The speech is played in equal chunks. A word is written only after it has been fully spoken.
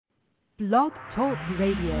Blog Talk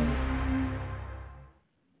Radio.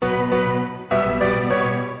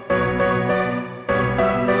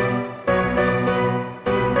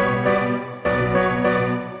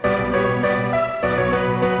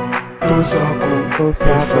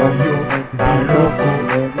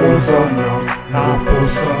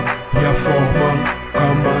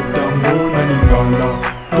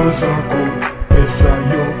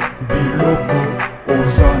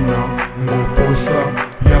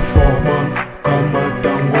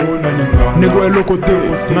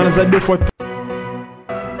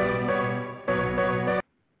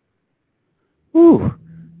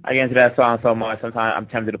 I get into that song so much, sometimes I'm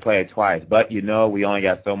tempted to play it twice. But, you know, we only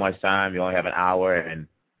got so much time. We only have an hour, and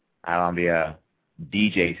I don't be a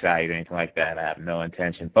DJ site or anything like that. I have no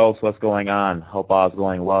intention. Folks, what's going on? Hope all's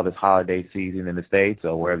going well this holiday season in the States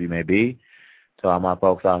or wherever you may be. To all my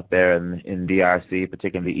folks out there in DRC,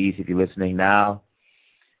 particularly in the East, if you're listening now.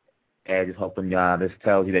 And just hoping this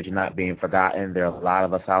tells you that you're not being forgotten. There are a lot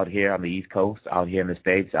of us out here on the East Coast, out here in the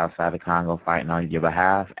States, outside of Congo, fighting on your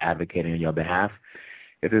behalf, advocating on your behalf.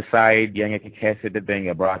 This is Said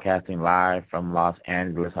Debinga, broadcasting live from Los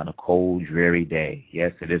Angeles on a cold, dreary day.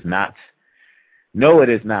 Yes, it is not. No, it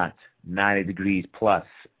is not. 90 degrees plus.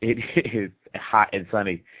 It is hot and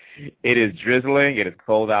sunny. It is drizzling. It is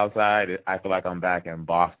cold outside. I feel like I'm back in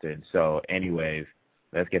Boston. So, anyways,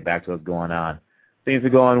 let's get back to what's going on. Things are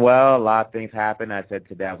going well. A lot of things happen. I said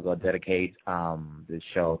today I was going to dedicate this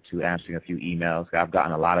show to answering a few emails. I've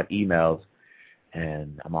gotten a lot of emails.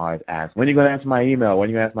 And I'm always asked, when are you going to answer my email? When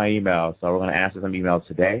are you going to answer my email? So we're going to answer some emails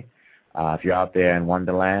today. If you're out there in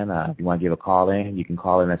Wonderland, if you want to give a call in, you can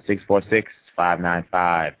call in at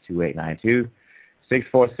 646-595-2892,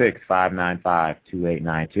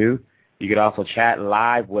 646-595-2892. You could also chat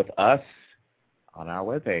live with us on our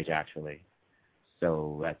webpage, actually.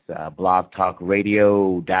 So that's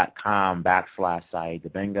blogtalkradio.com/Said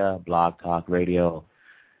Debinga,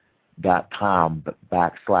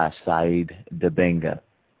 blogtalkradio.com/Said Debinga.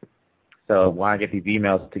 So I want to get these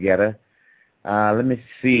emails together. Let me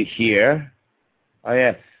see here. Oh,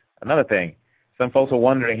 yes, another thing. Some folks are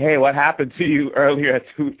wondering, hey, what happened to you earlier at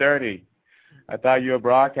 2:30? I thought you were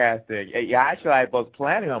broadcasting. Yeah, actually, I was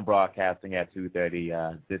planning on broadcasting at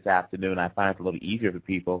 2:30 this afternoon. I find it a little easier for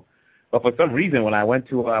people. But for some reason, when I went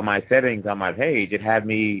to my settings on my page, it had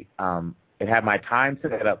me, it had my time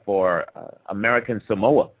set up for American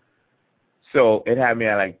Samoa. So it had me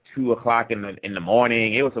at like 2 o'clock in the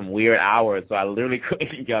morning. It was some weird hours, so I literally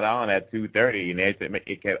couldn't get on at 2:30. And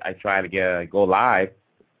I tried to go live.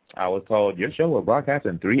 I was told your show will broadcast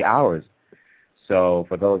in 3 hours. So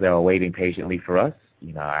for those that are waiting patiently for us,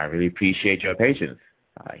 you know, I really appreciate your patience.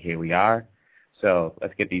 Here we are. So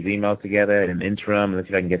let's get these emails together in the interim. Let's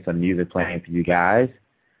see if I can get some music playing for you guys.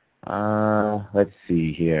 Let's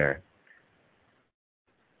see here.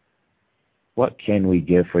 What can we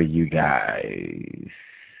give for you guys?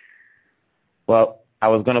 Well, I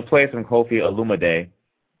was going to play some Kofi Olumide,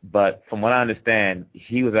 but from what I understand,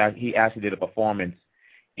 he actually did a performance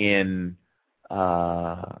in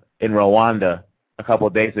Rwanda a couple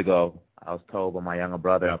of days ago. I was told by my younger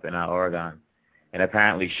brother up in Oregon. And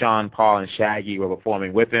apparently Sean Paul and Shaggy were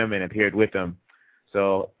performing with him and appeared with him.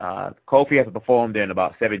 So Kofi hasn't performed there in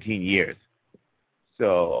about 17 years.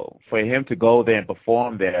 So for him to go there and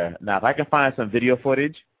perform there, now if I can find some video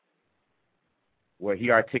footage where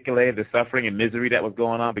he articulated the suffering and misery that was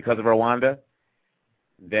going on because of Rwanda,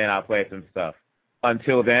 then I'll play some stuff.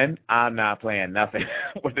 Until then, I'm not playing nothing.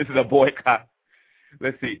 But this is a boycott.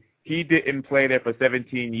 Let's see. He didn't play there for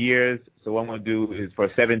 17 years, so what I'm going to do is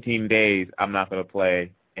for 17 days, I'm not going to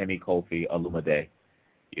play any Kofi Olumide.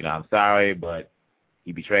 You know, I'm sorry, but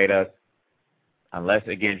he betrayed us. Unless,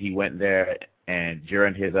 again, he went there and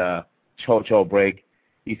during his Cho-Cho break,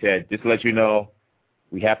 he said, just to let you know,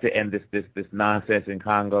 we have to end this nonsense in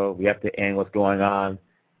Congo. We have to end what's going on.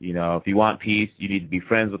 You know, if you want peace, you need to be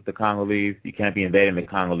friends with the Congolese. You can't be invading the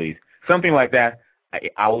Congolese. Something like that,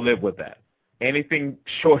 I will live with that. Anything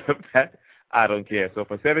short of that, I don't care. So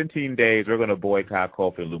for 17 days, we're going to boycott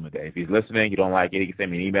Kofi Olumide. If he's listening, you don't like it, he can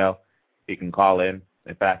send me an email. He can call in.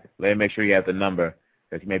 In fact, let me make sure you have the number,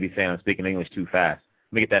 because he may be saying I'm speaking English too fast.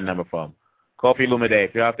 Let me get that number from him. Kofi Olumide,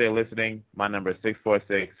 if you're out there listening, my number is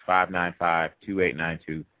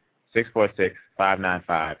 646-595-2892,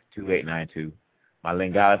 646-595-2892. My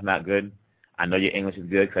Lingala is not good. I know your English is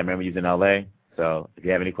good because I remember you in L.A., so if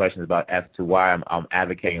you have any questions about as to why I'm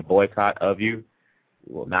advocating a boycott of you,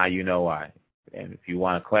 well, now you know why. And if you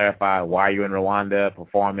want to clarify why you're in Rwanda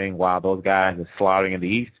performing while those guys are slaughtering in the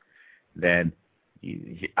East, then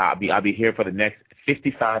I'll be here for the next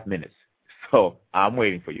 55 minutes. So I'm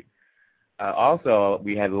waiting for you. Also,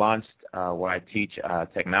 we had launched where I teach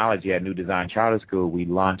technology at New Design Charter School. We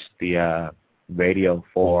launched the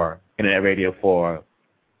internet radio for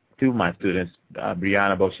two of my students,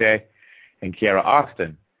 Brianna Boucher and Kiara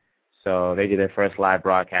Austin. So they did their first live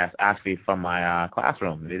broadcast actually from my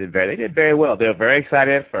classroom. They did very well. They were very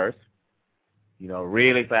excited at first,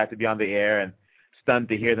 really excited to be on the air and stunned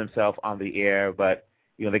to hear themselves on the air. But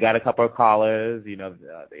they got a couple of callers.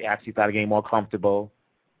 They actually started getting more comfortable.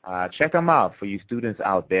 Check them out for you students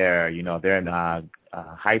out there. They're in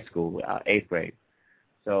high school, 8th grade.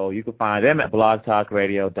 So you can find them at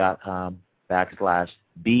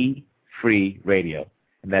blogtalkradio.com/BFreeRadio.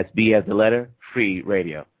 And that's B as the letter, free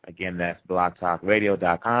radio. Again, that's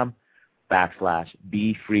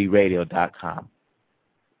blogtalkradio.com/BFreeRadio.com.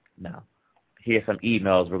 Now, here's some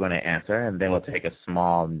emails we're going to answer, and then we'll take a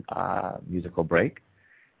small musical break.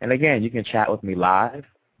 And again, you can chat with me live.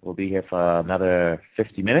 We'll be here for another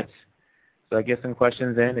 50 minutes. So get some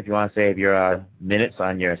questions in if you want to save your minutes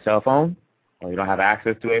on your cell phone, or you don't have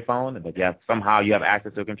access to a phone, but somehow you have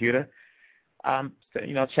access to a computer.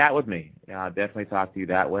 Chat with me. I'll definitely talk to you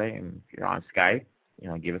that way. And if you're on Skype,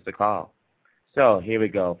 give us a call. So here we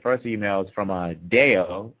go. First email is from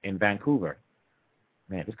Deo in Vancouver.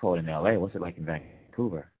 Man, it's cold in L.A. What's it like in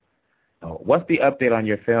Vancouver? Oh, what's the update on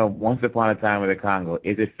your film, Once Upon a Time in the Congo?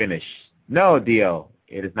 Is it finished? No, Deo,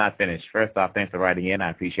 it is not finished. First off, thanks for writing in.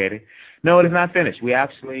 I appreciate it. No, it is not finished. We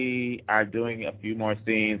actually are doing a few more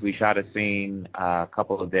scenes. We shot a scene a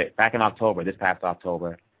couple of days back in October, this past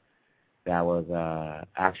October. That was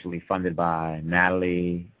actually funded by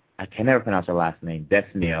Natalie, I can never pronounce her last name,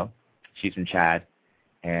 Desnil. She's from Chad.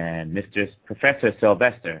 And Professor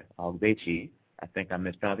Sylvester Ogbechi, I think I'm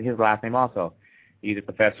mispronouncing his last name also. He's a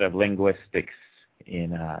professor of linguistics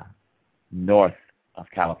in north of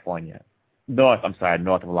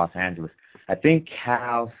Los Angeles. I think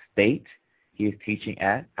Cal State he is teaching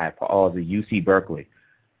at. The UC Berkeley.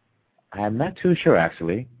 I'm not too sure,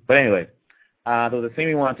 actually. But anyway, there was a scene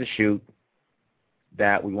we wanted to shoot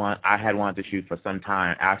I had wanted to shoot for some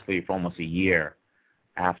time, actually for almost a year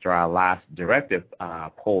after our last directive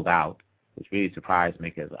pulled out, which really surprised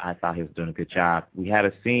me because I thought he was doing a good job. We had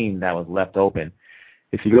a scene that was left open.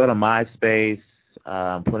 If you go to MySpace,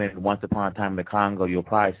 put in Once Upon a Time in the Congo, you'll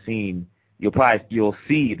see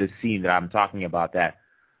the scene that I'm talking about that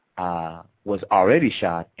was already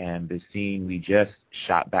shot, and the scene we just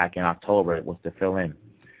shot back in October was to fill in.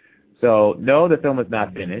 So, no, the film is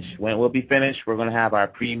not finished. When it will be finished, we're going to have our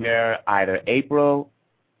premiere either April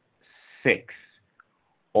 6th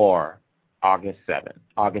or August 2nd.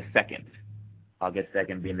 August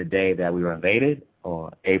 2nd being the day that we were invaded,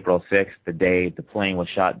 or April 6th, the day the plane was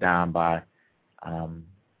shot down by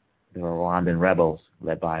the Rwandan rebels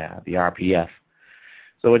led by the RPF.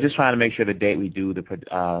 So we're just trying to make sure the date we do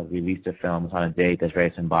release the film is on a date that's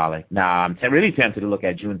very symbolic. Now, I'm really tempted to look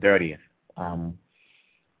at June 30th.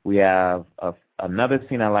 We have another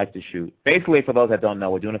scene I like to shoot. Basically, for those that don't know,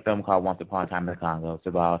 we're doing a film called Once Upon a Time in the Congo. It's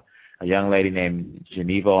about a young lady named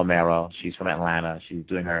Geneva Omero. She's from Atlanta. She's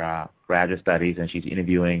doing her graduate studies, and she's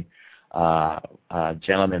interviewing a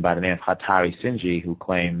gentleman by the name of Hatari Sinji who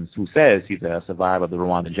says he's a survivor of the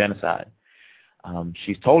Rwandan genocide.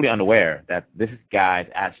 She's totally unaware that this guy is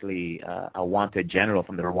actually a wanted general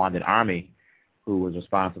from the Rwandan army who was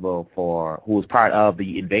part of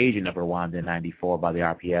the invasion of Rwanda in '94 by the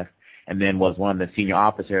RPF, and then was one of the senior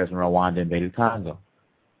officers when Rwanda invaded Congo.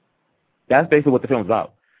 That's basically what the film's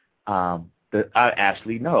about. There's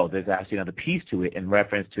actually another piece to it in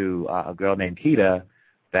reference to a girl named Kita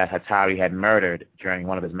that Hatari had murdered during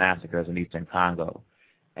one of his massacres in eastern Congo.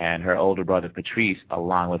 And her older brother, Patrice,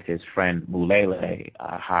 along with his friend Mulele,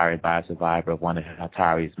 hired by a survivor of one of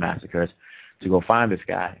Hatari's massacres to go find this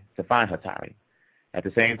guy, to find Hatari. At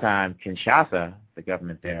the same time, Kinshasa, the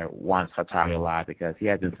government there, wants Hatari alive because he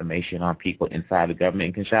has information on people inside the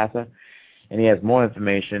government in Kinshasa, and he has more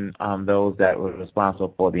information on those that were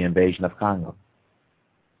responsible for the invasion of Congo.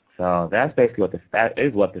 So that's basically what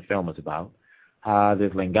the film is about.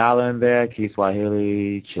 There's Lingala in there,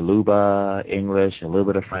 Kiswahili, Chiluba, English, a little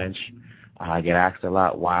bit of French. I get asked a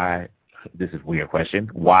lot why, this is a weird question,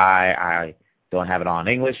 why I don't have it all in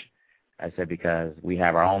English. I said because we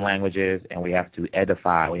have our own languages and we have to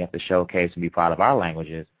edify, we have to showcase and be proud of our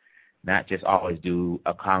languages, not just always do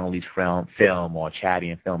a Congolese film or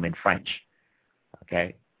Chadian film in French.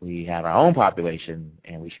 Okay? We have our own population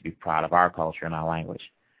and we should be proud of our culture and our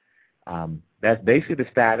language. That's basically the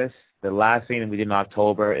status. The last scene we did in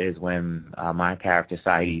October is when my character,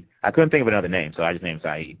 Saeed, I couldn't think of another name, so I just named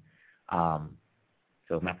Saeed. So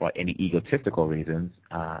it's not for any egotistical reasons.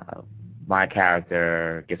 My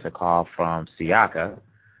character gets a call from Siaka,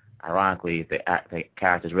 Ironically, the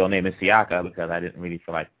character's real name is Siaka because I didn't really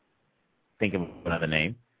feel like thinking of another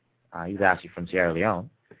name. He's actually from Sierra Leone.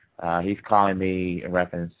 He's calling me in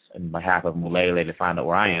reference on behalf of Mulele to find out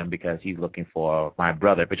where I am because he's looking for my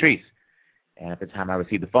brother, Patrice. And at the time I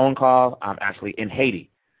received the phone call, I'm actually in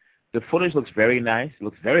Haiti. The footage looks very nice. It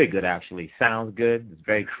looks very good, actually. Sounds good. It's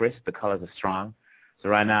very crisp. The colors are strong. So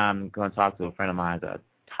right now I'm going to talk to a friend of mine,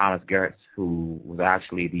 Thomas Gertz, who was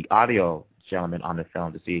actually the audio gentleman on the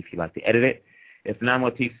film, to see if he'd like to edit it. If not, I'm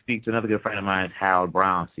going to speak to another good friend of mine, Harold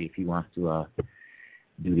Brown, see if he wants to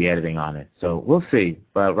do the editing on it. So we'll see.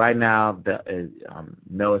 But right now,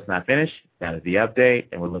 no, it's not finished. That is the update,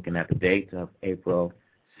 and we're looking at the date of April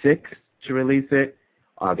 6th to release it,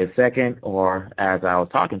 August 2nd, or as I was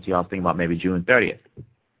talking to you, I was thinking about maybe June 30th.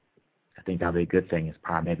 I think that would be a good thing. It's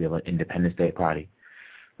probably maybe an Independence Day party.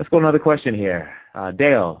 Let's go to another question here.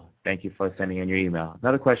 Dale, thank you for sending in your email.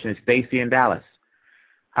 Another question is Stacy in Dallas.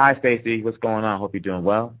 Hi, Stacy. What's going on? Hope you're doing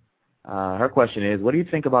well. Her question is, what do you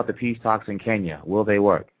think about the peace talks in Kenya? Will they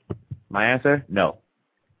work? My answer, no.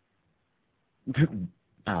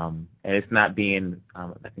 And it's not being,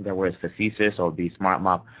 I think that word is facetious or be smart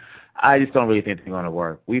mouth. I just don't really think they're going to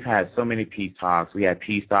work. We've had so many peace talks. We had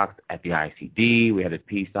peace talks at the ICD. We had the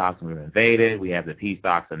peace talks when we were invaded. We have the peace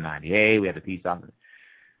talks in 98. We had the peace talks.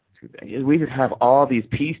 We just have all these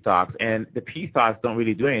peace talks, and the peace talks don't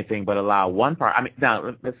really do anything but allow one part. I mean,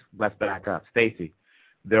 now let's back up. Stacy,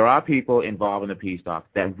 there are people involved in the peace talks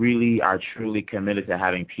that really are truly committed to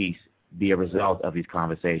having peace be a result of these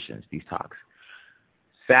conversations, these talks.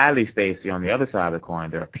 Sadly, Stacy, on the other side of the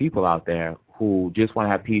coin, there are people out there who just want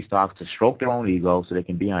to have peace talks to stroke their own ego so they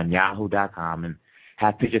can be on yahoo.com and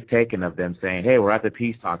have pictures taken of them saying, hey, we're at the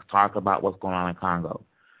peace talks, talk about what's going on in Congo.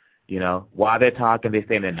 You know, while they're talking, they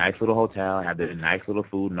stay in a nice little hotel, have their nice little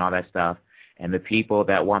food and all that stuff, and the people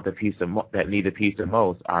that want the peace that need the peace the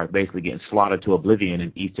most are basically getting slaughtered to oblivion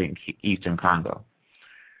in eastern Congo.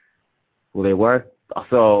 Will they work?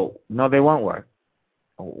 So, no, they won't work.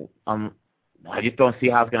 I just don't see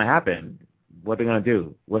how it's going to happen. What they're going to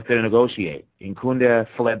do? What's they negotiate? Nkunda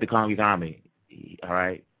fled the Congolese army. All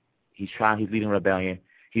right, he's leading a rebellion.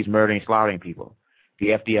 He's murdering, slaughtering people. The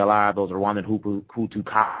FDLR, those Rwandan Hutu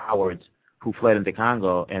cowards who fled into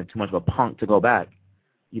Congo and too much of a punk to go back,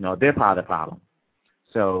 you know, they're part of the problem.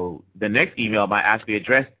 So the next email might actually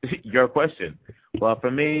address your question. Well, for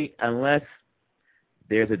me, unless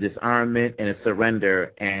there's a disarmament and a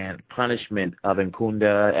surrender and punishment of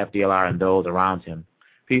Nkunda, FDLR, and those around him,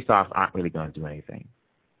 peace talks aren't really going to do anything.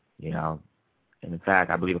 You know, and in fact,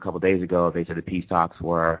 I believe a couple of days ago they said the peace talks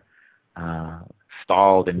were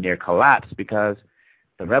stalled and near collapse because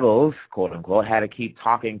the rebels, quote unquote, had to keep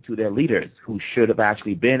talking to their leaders who should have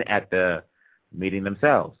actually been at the meeting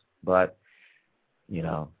themselves. But, you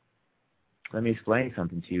know, let me explain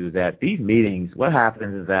something to you, that these meetings, what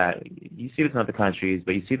happens is that you see this in other countries,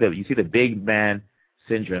 but you see the big man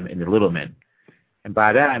syndrome in the little men. And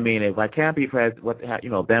by that I mean, if I can't be president,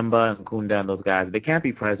 Bemba and Nkunda and those guys, they can't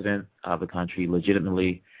be president of the country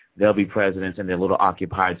legitimately. They'll be presidents in their little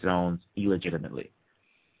occupied zones illegitimately.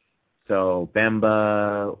 So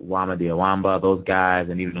Bemba, Wamba, those guys,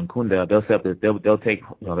 and even Nkunda, they'll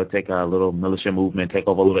take a little militia movement, take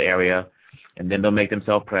over a little area, and then they'll make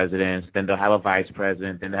themselves presidents. Then they'll have a vice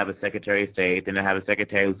president. Then they'll have a secretary of state. Then they'll have a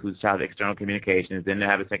secretary who's in charge of external communications. Then they'll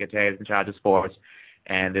have a secretary who's in charge of sports,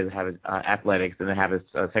 and they'll have athletics. Then they'll have a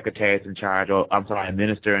secretary who's in charge, a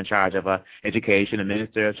minister in charge of education, a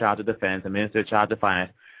minister in charge of defense, a minister in charge of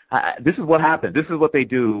finance. This is what happens. This is what they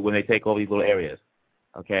do when they take over these little areas.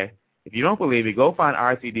 Okay. If you don't believe me, go find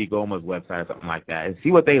RCD Goma's website or something like that and see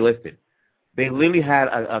what they listed. They literally had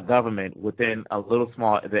a government within a little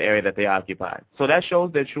the area that they occupied. So that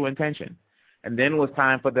shows their true intention. And then it was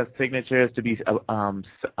time for the signatures to be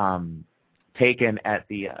taken at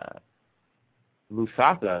the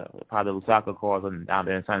Lusaka, part of the Lusaka Accords down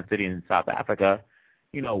there in Sun City in South Africa.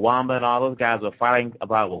 You know, Wamba and all those guys were fighting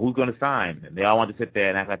about, well, who's going to sign? And they all wanted to sit there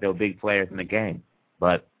and act like they were big players in the game.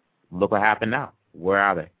 But look what happened now. Where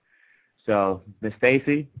are they? So, Ms.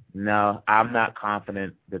 Stacy, no, I'm not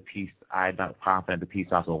confident the peace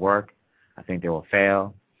talks will work. I think they will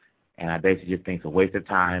fail. And I basically just think it's a waste of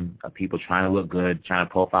time of people trying to look good, trying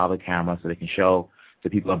to profile the camera so they can show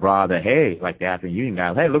to people abroad that, hey, like the African Union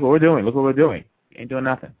guys, hey, look what we're doing. Look what we're doing. You ain't doing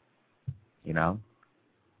nothing. You know?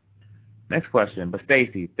 Next question. But,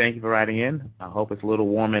 Stacy, thank you for writing in. I hope it's a little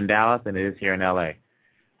warmer in Dallas than it is here in L.A.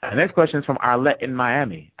 The next question is from Arlette in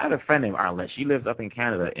Miami. I have a friend named Arlette. She lives up in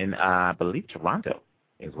Canada in, I believe, Toronto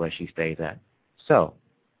is where she stays at. So,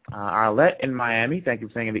 Arlette in Miami, thank you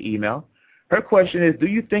for sending the email. Her question is, do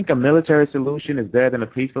you think a military solution is better than a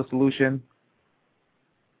peaceful solution?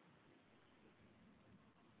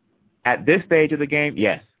 At this stage of the game,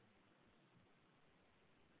 yes.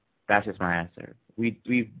 That's just my answer.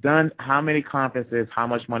 We've done how many conferences, how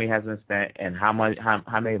much money has been spent, and how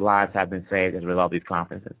many lives have been saved as a result of these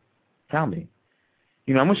conferences? Tell me.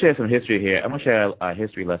 I'm going to share some history here. I'm going to share a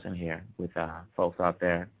history lesson here with folks out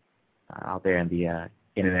there in the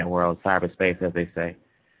internet world, cyberspace, as they say.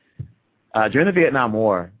 During the Vietnam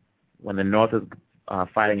War, when the North was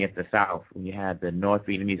fighting against the South, when you had the North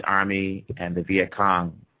Vietnamese Army and the Viet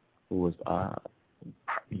Cong, who was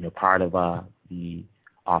part of the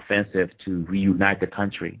offensive to reunite the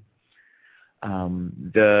country.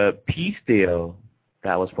 The peace deal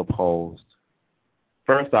that was proposed,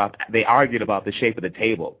 first off, they argued about the shape of the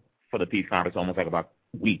table for the peace conference almost like about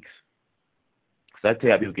weeks. So that's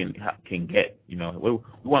how people can get, we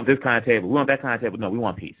want this kind of table, we want that kind of table. No, we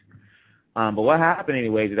want peace. But what happened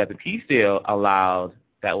anyways is that the peace deal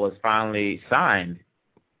that was finally signed,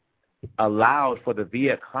 allowed for the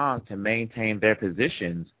Viet Cong to maintain their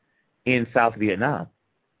positions in South Vietnam.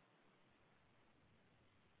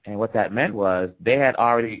 And what that meant was they had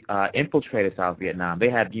already infiltrated South Vietnam. They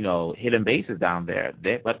had, hidden bases down there.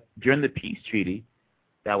 But during the peace treaty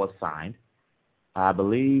that was signed, I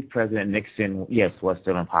believe President Nixon, yes, was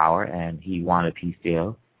still in power, and he wanted a peace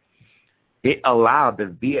deal. It allowed the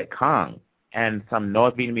Viet Cong and some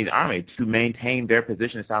North Vietnamese army to maintain their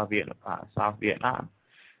position in South Vietnam.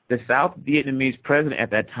 The South Vietnamese president at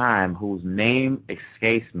that time, whose name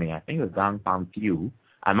escapes me, I think it was Dong Pham Phu.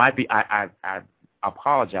 I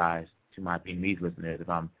apologize to my Vietnamese listeners if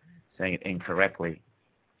I'm saying it incorrectly.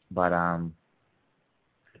 But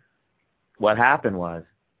what happened was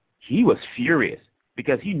he was furious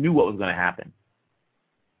because he knew what was going to happen.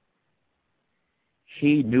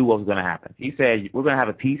 He knew what was going to happen. He said, we're going to have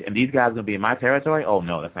a peace and these guys are going to be in my territory? Oh,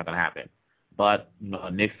 no, that's not going to happen. But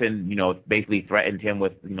Nixon, basically threatened him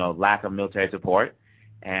with, lack of military support.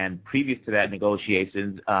 And previous to that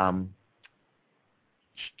negotiations,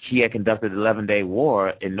 he had conducted an 11-day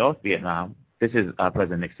war in North Vietnam. This is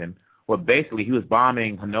President Nixon, where basically he was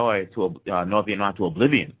bombing Hanoi to North Vietnam to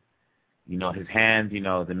oblivion. His hands,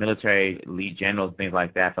 the military elite generals, things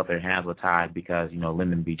like that, felt their hands were tied because,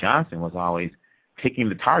 Lyndon B. Johnson was always picking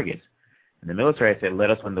the targets. And the military said,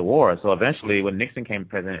 let us win the war. So eventually when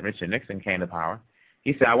President Richard Nixon came to power,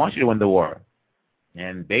 he said, I want you to win the war.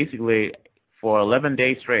 And basically for 11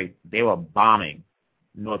 days straight, they were bombing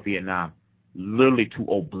North Vietnam, literally to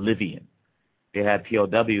oblivion. They had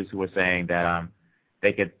POWs who were saying that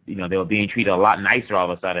they could, they were being treated a lot nicer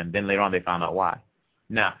all of a sudden. Then later on they found out why.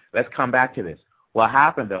 Now, let's come back to this. What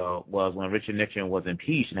happened, though, was when Richard Nixon was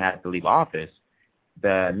impeached and had to leave office,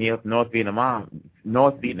 the North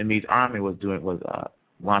Vietnamese army was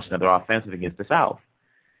launching another offensive against the South.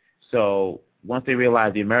 So once they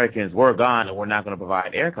realized the Americans were gone and were not going to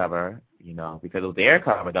provide air cover, because it was the air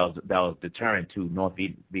cover that was deterrent to North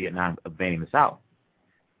Vietnam invading the South.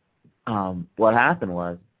 What happened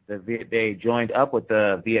was they joined up with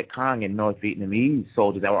the Viet Cong and North Vietnamese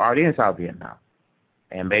soldiers that were already in South Vietnam.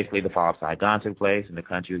 And basically the fall of Saigon took place and the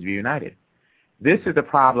country was reunited. This is the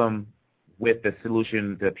problem with the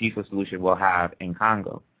solution, the peaceful solution we'll have in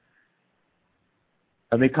Congo.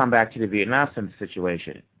 Let me come back to the Vietnam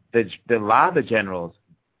situation. A lot of the generals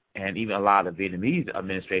and even a lot of the Vietnamese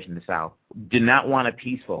administration in the South did not want a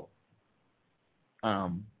peaceful,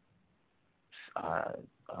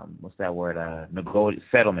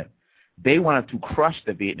 settlement. They wanted to crush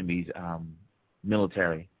the Vietnamese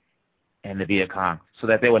military and the Viet Cong so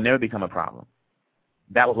that they would never become a problem.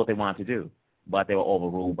 That was what they wanted to do, but they were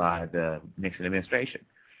overruled by the Nixon administration.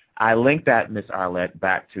 I link that, Ms. Arlette,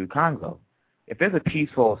 back to Congo. If there's a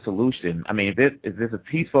peaceful solution, if there's a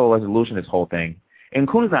peaceful resolution to this whole thing,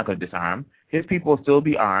 Nkun's not going to disarm. His people will still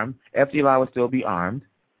be armed. FDLR will still be armed.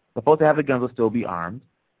 The folks that have the guns will still be armed.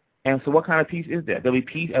 And so what kind of peace is there? There'll be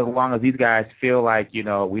peace as long as these guys feel like, we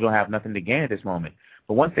don't have nothing to gain at this moment.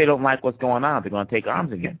 But once they don't like what's going on, they're going to take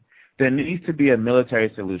arms again. There needs to be a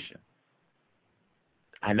military solution.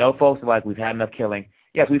 I know folks are like, we've had enough killing.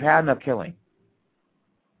 Yes, we've had enough killing.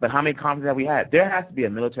 But how many conflicts have we had? There has to be a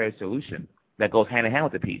military solution that goes hand in hand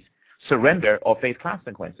with the peace. Surrender or face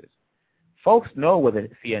consequences. Folks know where the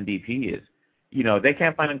CNDP is. They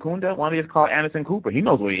can't find Nkunda. Why don't they just call Anderson Cooper? He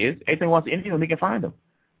knows where he is. Anything wants to Indian, he can find him.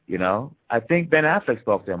 I think Ben Affleck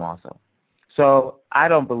spoke to him also. So I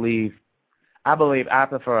believe I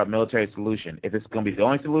prefer a military solution. If it's going to be the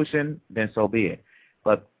only solution, then so be it.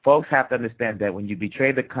 But folks have to understand that when you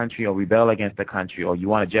betray the country or rebel against the country or you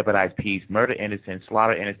want to jeopardize peace, murder innocents,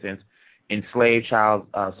 slaughter innocents, enslave child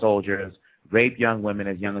soldiers, rape young women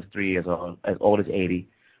as young as 3 years old, as old as 80,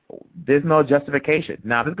 there's no justification.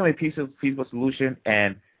 Now, there's going to be a peaceful solution,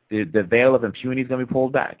 and the veil of impunity is going to be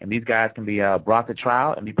pulled back, and these guys can be brought to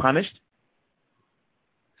trial and be punished,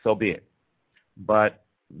 so be it. But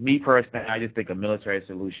me personally, I just think a military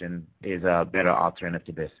solution is a better alternative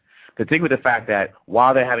to this. Particularly the fact that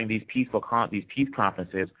while they're having these peace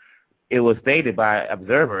conferences, it was stated by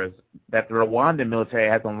observers that the Rwandan military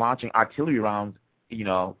has been launching artillery rounds,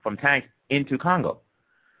 from tanks into Congo.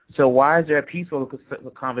 So why is there a peaceful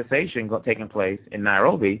conversation taking place in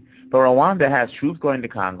Nairobi, but Rwanda has troops going to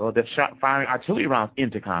Congo, they're firing artillery rounds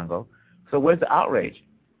into Congo? So where's the outrage?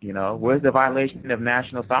 Where's the violation of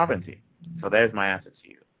national sovereignty? So there's my answer to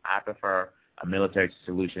you. I prefer a military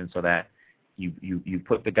solution so that you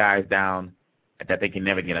put the guys down that they can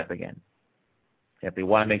never get up again. If they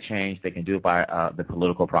want to make change, they can do it by the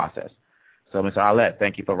political process. So, Mr. Arlette,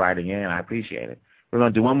 thank you for writing in. I appreciate it. We're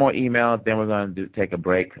going to do one more email, then we're going to take a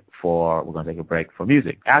break for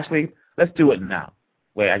music. Actually, let's do it now.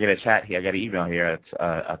 Wait, I get a chat here. I get an email here,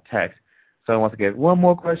 a text. Someone wants to get one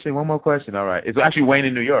more question. All right. It's actually Wayne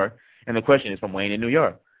in New York, and the question is from Wayne in New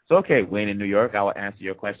York. So, okay, Wayne in New York, I will answer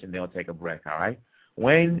your question, then we'll take a break, all right?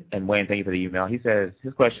 Wayne, thank you for the email. He says,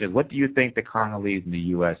 his question is, what do you think the Congolese in the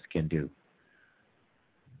U.S. can do?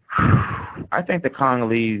 I think the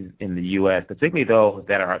Congolese in the U.S., particularly those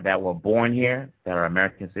that were born here, that are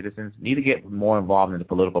American citizens, need to get more involved in the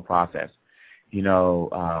political process.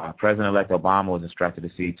 President-elect Obama was instructed to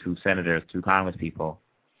see two Congress people.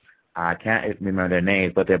 I can't remember their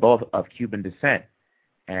names, but they're both of Cuban descent,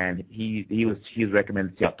 and he was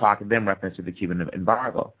recommended to talk to them reference to the Cuban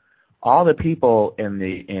embargo. All the people in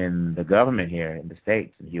the government here in the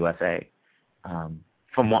States, in the USA,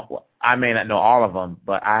 from what I may not know all of them,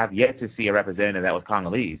 but I have yet to see a representative that was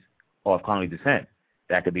Congolese or of Congolese descent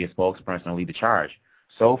that could be a spokesperson or lead the charge.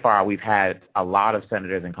 So far, we've had a lot of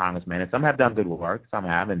senators and congressmen, and some have done good work, some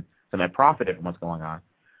have, and some have profited from what's going on.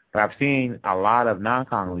 But I've seen a lot of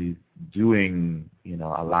non-Congolese doing,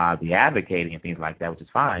 a lot of the advocating and things like that, which is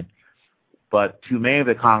fine. But too many of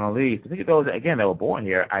the Congolese, particularly those, again, that were born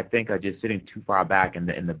here, I think are just sitting too far back in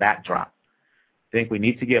the backdrop. I think we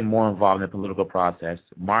need to get more involved in the political process.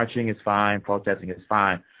 Marching is fine, protesting is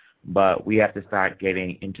fine, but we have to start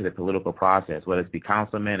getting into the political process, whether it's be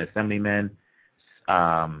councilmen, assemblymen,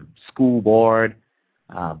 school board,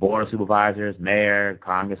 board of supervisors, mayor,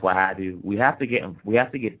 Congress, what have you. We have to get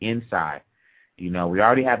inside. We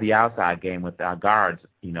already have the outside game with our guards,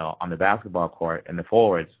 on the basketball court and the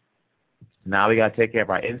forwards. Now we got to take care of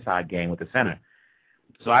our inside game with the center.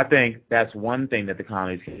 So I think that's one thing that the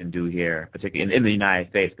colonies can do here, particularly in the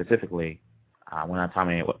United States specifically. We're not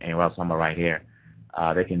talking anywhere else, I'm right here.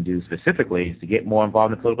 They can do specifically is to get more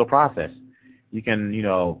involved in the political process. You can,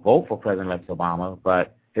 vote for President-elect Obama,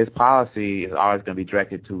 but his policy is always going to be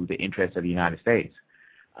directed to the interests of the United States.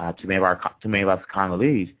 To many of us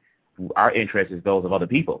Congolese, our interest is those of other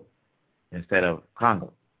people instead of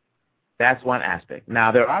Congo. That's one aspect.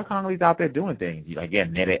 Now, there are Congolese out there doing things.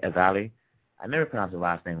 Again, Nede Azali. I never pronounced her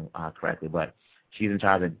last name correctly, but she's in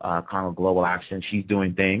charge of Congo Global Action. She's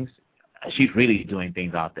doing things. She's really doing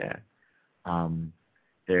things out there.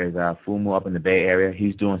 There's Fumu up in the Bay Area.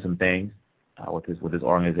 He's doing some things with his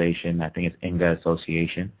organization. I think it's Inga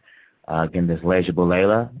Association. Again, there's Leja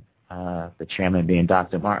Bulela, the chairman being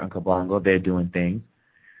Dr. Martin Kabongo. They're doing things.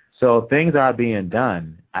 So things are being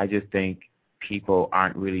done. I just think people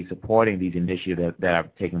aren't really supporting these initiatives that are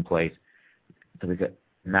taking place because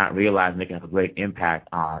not realizing they can have a great impact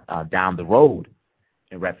down the road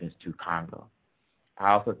in reference to Congo.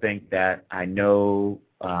 I also think that I know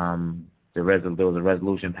there was a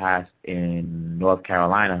resolution passed in North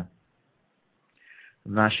Carolina.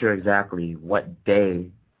 I'm not sure exactly what day.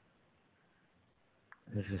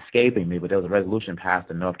 It's escaping me, but there was a resolution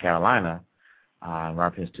passed in North Carolina in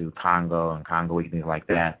reference to Congo and Congo Week, things like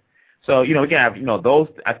that. So, again, those,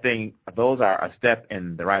 I think those are a step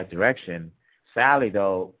in the right direction. Sadly,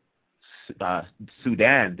 though,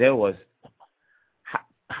 Sudan, there was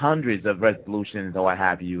hundreds of resolutions or what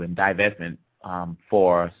have you and divestment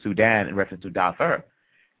for Sudan in reference to Darfur.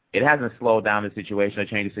 It hasn't slowed down the situation or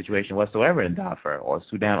changed the situation whatsoever in Darfur or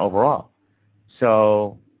Sudan overall.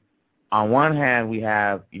 So on one hand, we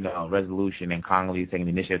have, resolution and Congolese taking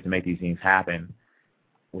the initiative to make these things happen,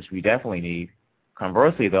 which we definitely need.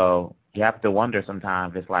 Conversely, though, you have to wonder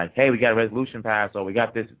sometimes, it's like, hey, we got a resolution passed or we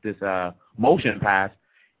got this motion passed,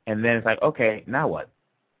 and then it's like, okay, now what?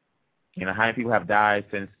 How many people have died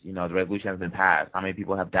since, the resolution has been passed? How many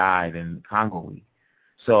people have died in Congo Week?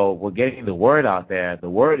 So we're getting the word out there. The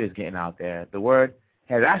word is getting out there. The word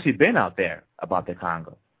has actually been out there about the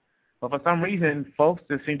Congo. But for some reason, folks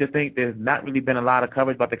just seem to think there's not really been a lot of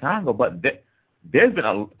coverage about the Congo, but there's been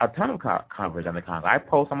a ton of coverage on the Congo. I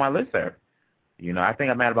post on my listserv. I think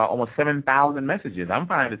I'm at about almost 7,000 messages. I'm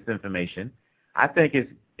finding this information. I think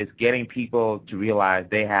it's getting people to realize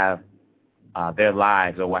they have their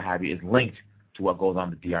lives or what have you is linked to what goes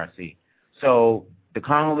on in the DRC. So the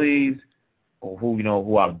Congolese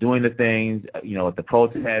who are doing the things, with the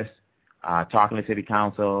protests, talking to city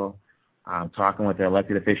council, talking with their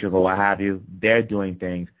elected officials or what have you, they're doing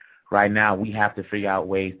things. Right now, we have to figure out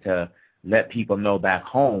ways to let people know back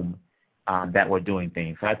home that we're doing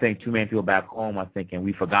things. So I think too many people back home are thinking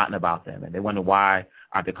we've forgotten about them, and they wonder why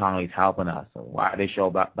aren't the Congolese helping us, or why they show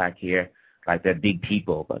up back here like they're big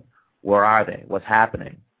people, but where are they? What's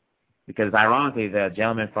happening? Because ironically, the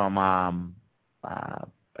gentleman from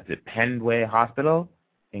is it Pendwe Hospital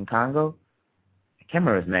in Congo? I can't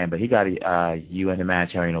remember his name, but he got a UN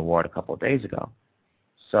humanitarian award a couple of days ago.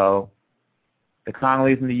 So the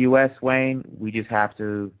Congolese in the U.S., Wayne, we just have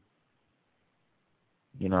to,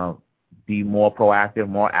 be more proactive,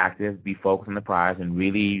 more active, be focused on the prize, and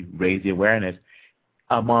really raise the awareness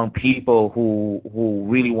among people who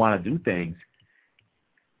really want to do things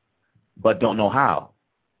but don't know how.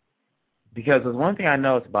 Because there's one thing I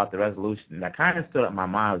noticed about the resolution that kind of stood up in my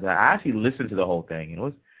mind was that I actually listened to the whole thing. It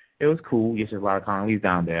was cool. Yes, there's a lot of Congolese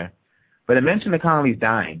down there. But it mentioned the Congolese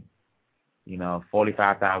dying,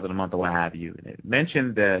 45,000 a month or what have you. And it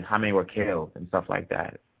mentioned how many were killed and stuff like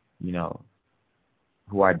that,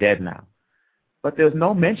 who are dead now. But there was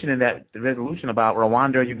no mention in the resolution about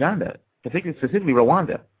Rwanda or Uganda, specifically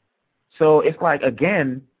Rwanda. So it's like,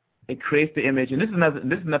 again, it creates the image, and this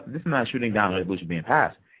is not shooting down the resolution being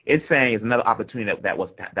passed. It's saying it's another opportunity that was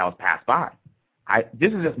passed by.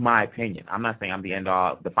 This is just my opinion. I'm not saying I'm the end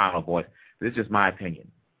all, the final voice. This is just my opinion.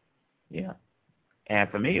 Yeah. And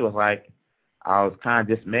for me, it was like I was kind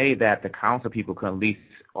of dismayed that the council people couldn't at least,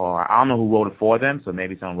 or I don't know who wrote it for them, so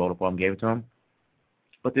maybe someone wrote it for them, gave it to them.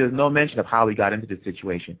 But there's no mention of how we got into this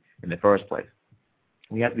situation in the first place.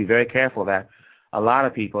 We have to be very careful that a lot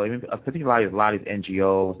of people, even particularly a lot of these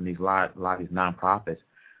NGOs and a lot of these nonprofits,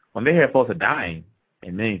 when they hear folks are dying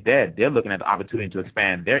and many dead, they're looking at the opportunity to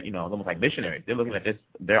expand their, almost like missionaries. They're looking at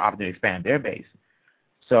their opportunity to expand their base.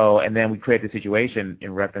 So, and then we create the situation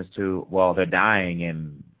in reference to, well, they're dying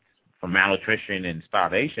and from malnutrition and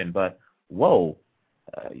starvation. But whoa,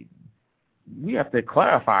 we have to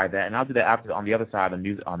clarify that, and I'll do that after on the other side of the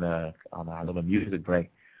music, on our little music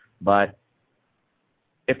break. But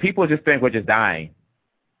if people just think we're just dying,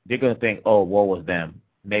 they're going to think, oh, woe was them.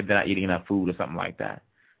 Maybe they're not eating enough food or something like that.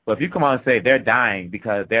 But if you come on and say they're dying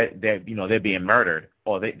because they're being murdered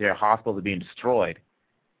or their hospitals are being destroyed,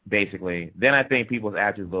 basically, then I think people's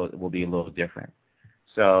attitudes will be a little different.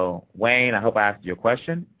 So, Wayne, I hope I answered your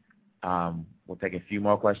question. We'll take a few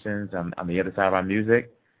more questions on the other side of our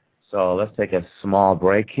music. So let's take a small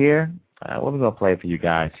break here. What are we going to play for you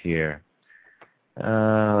guys here?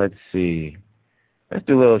 Let's see. Let's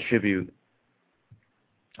do a little tribute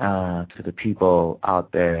to the people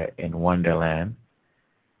out there in Wonderland.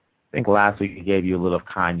 I think last week we gave you a little of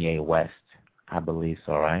Kanye West. I believe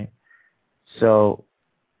so, right? So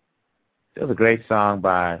there was a great song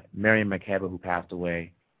by Miriam Makeba, who passed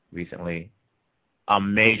away recently. A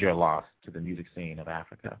major loss to the music scene of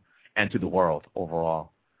Africa and to the world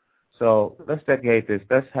overall. So let's dedicate this.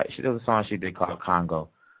 There was a song she did called Congo.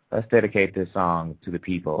 Let's dedicate this song to the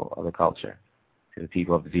people of the culture, to the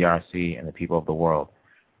people of the DRC and the people of the world.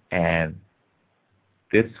 And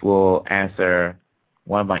this will answer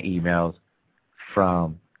one of my emails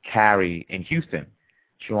from Carrie in Houston.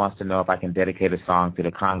 She wants to know if I can dedicate a song to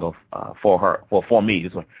the Congo for me.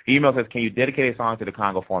 This one. Her email says, can you dedicate a song to the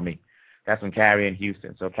Congo for me? That's from Carrie in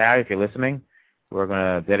Houston. So, Carrie, if you're listening, we're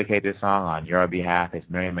going to dedicate this song on your behalf. It's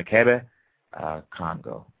Miriam Makeba,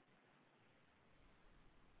 Congo.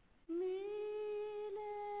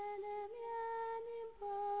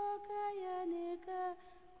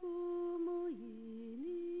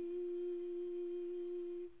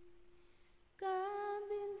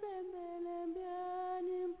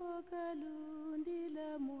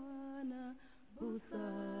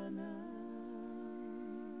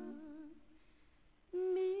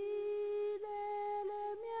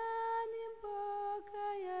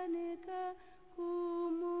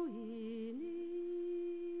 Kumu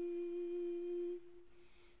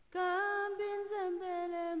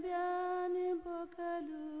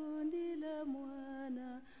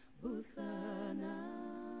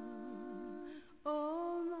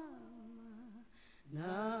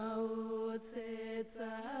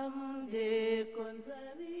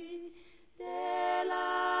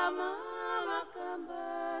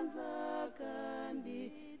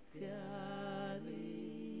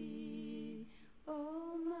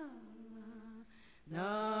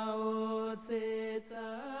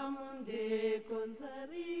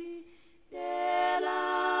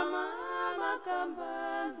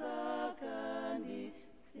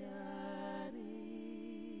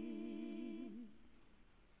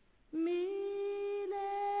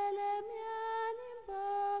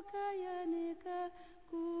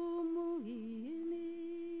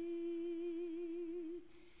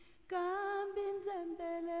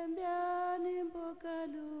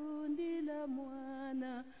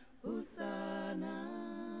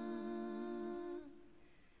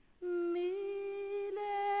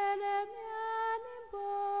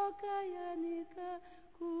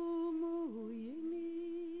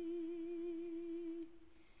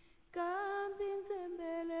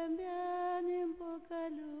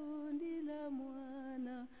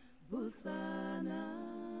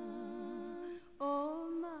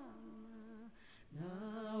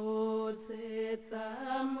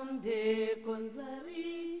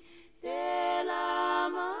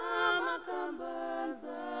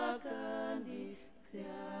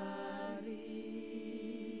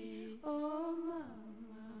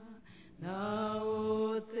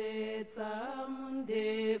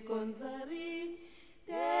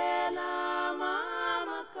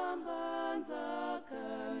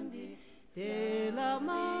de la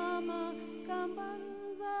mama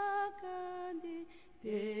kambanza kandi,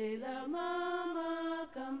 de la mama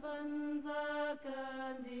kambanza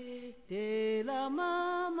kandi, de la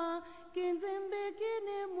mama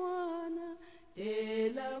kinzimbikini mwana,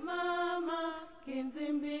 de la mama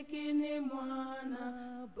kinzimbikini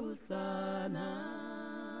mwana busana.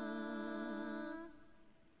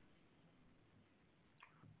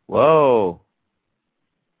 Whoa.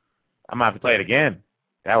 I'm going to have to play it again.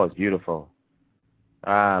 That was beautiful.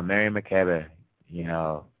 Mary McKebbe, you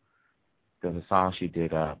know, there's a song she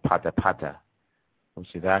did, Pata Pata,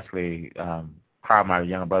 which is actually part of my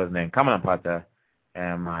younger brother's name, Kamana Pata,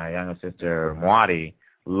 and my younger sister, Mwadi,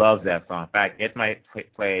 loves that song. In fact, it might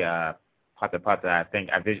play Pata Pata. I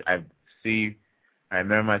think I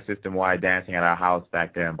remember my sister Mwadi dancing at our house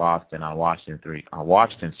back there in Boston on Washington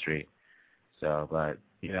Street. So, but,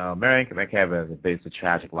 you know, Mary McKebbe is a bit of a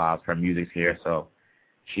tragic loss. Her music's here, so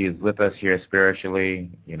she is with us here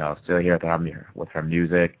spiritually, you know, still here with her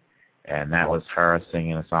music. And that was her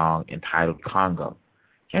singing a song entitled Congo.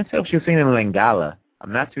 Can't tell if she was singing in Lingala.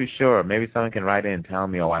 I'm not too sure. Maybe someone can write in and tell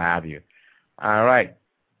me or what have you. All right.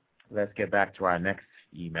 Let's get back to our next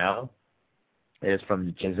email. It is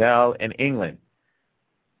from Giselle in England.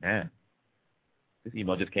 Man, this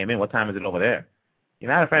email just came in. What time is it over there?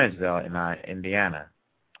 You're not a friend of Giselle in Indiana.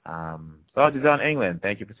 So Giselle in England,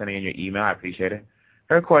 thank you for sending in your email. I appreciate it.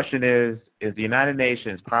 Her question is the United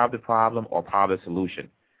Nations part of the problem or part of the solution?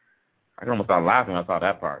 I can almost start laughing when I saw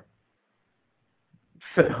that part.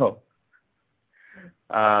 So,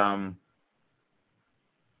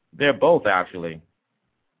 they're both actually.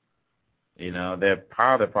 You know, they're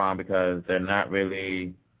part of the problem because they're not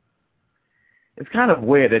really. It's kind of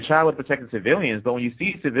weird. They're trying to protect the civilians, but when you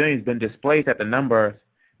see civilians being displaced at the numbers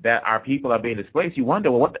that our people are being displaced, you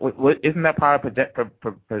wonder, well, what isn't that part of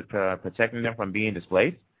protecting them from being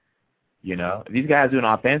displaced? You know, if these guys do an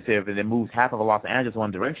offensive and it moves half of Los Angeles one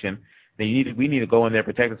direction, then we need to go in there and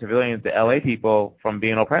protect the civilians, the LA people, from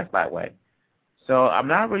being oppressed that way. So I'm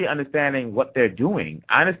not really understanding what they're doing.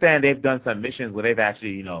 I understand they've done some missions where they've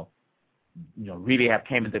actually, you know, really have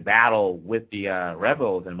came into battle with the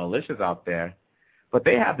rebels and militias out there, but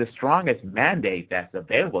they have the strongest mandate that's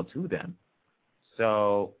available to them.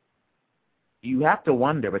 So you have to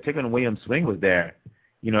wonder, particularly when William Swing was there,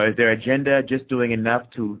 you know, is their agenda just doing enough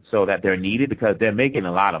so that they're needed? Because they're making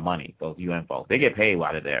a lot of money, those UN folks. They get paid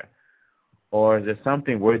while they're there. Or is there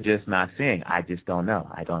something we're just not seeing? I just don't know.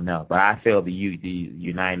 I don't know. But I feel the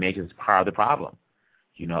United Nations is part of the problem.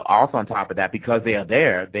 You know, also on top of that, because they are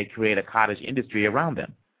there, they create a cottage industry around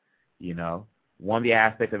them. You know, one of the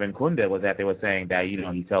aspects of Nkunda was that they were saying that, you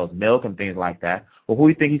know, he sells milk and things like that. Well, who do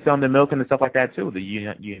you think he's selling the milk and the stuff like that to? The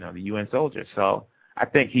UN soldiers. So I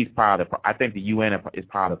think he's part of I think the UN is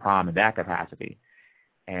part of the problem in that capacity.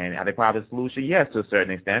 And are they part of the solution? Yes, to a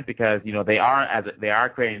certain extent, because, you know, they are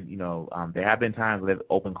creating, you know, there have been times where they've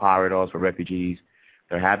opened corridors for refugees.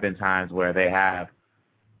 There have been times where they have,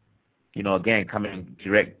 you know, again, coming in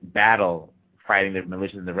direct battle, fighting the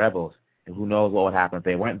militias and the rebels. And who knows what would happen if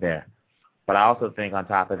they weren't there. But I also think on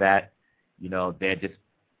top of that, you know, they're just,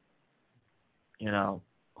 you know,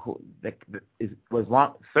 it's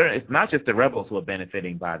not just the rebels who are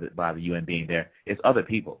benefiting by the UN being there. It's other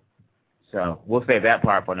people. So we'll save that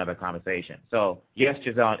part for another conversation. So, yes,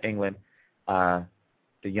 Giselle in England, the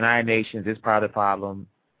United Nations is part of the problem,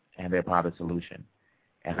 and they're part of the solution.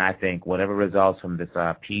 And I think whatever results from this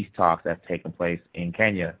peace talks that's taking place in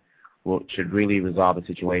Kenya should really resolve the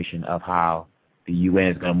situation of how the UN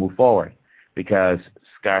is going to move forward. Because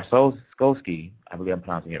Skarskowski, I believe I'm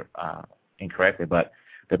pronouncing it incorrectly, but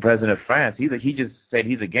the president of France, he just said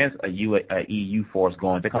he's against a EU force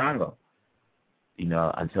going to Congo. You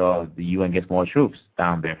know, until the UN gets more troops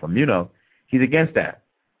down there from, you know, he's against that.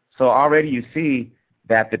 So already you see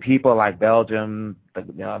that the people like Belgium,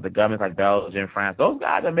 the governments like Belgium, France, those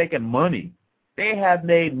guys are making money. They have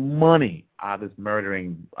made money out of this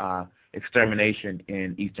murdering extermination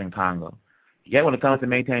in Eastern Congo. Yet when it comes to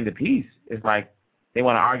maintaining the peace, it's like they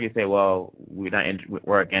want to argue and say, well,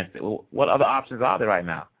 we're against it. Well, what other options are there right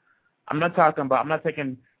now? I'm not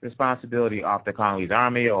taking responsibility off the Congolese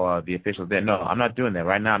army or the officials there. No, I'm not doing that.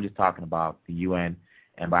 Right now I'm just talking about the UN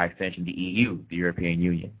and by extension the EU, the European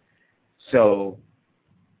Union. So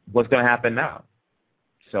what's going to happen now?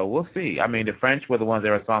 So we'll see. I mean, the French were the ones that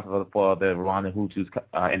were responsible for the Rwandan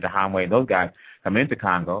Hutus into Hamwe and those guys coming into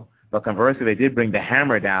Congo. But conversely, they did bring the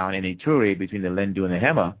hammer down in Ituri between the Lendu and the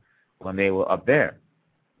Hema when they were up there,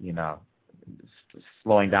 you know,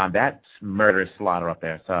 slowing down that murderous slaughter up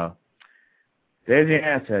there. So there's your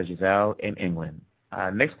answer, Giselle, in England.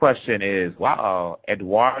 Next question is,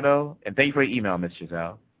 Eduardo, and thank you for your email, Miss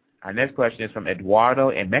Giselle. Our next question is from Eduardo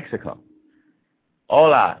in Mexico.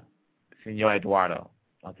 Hola, Senor Eduardo.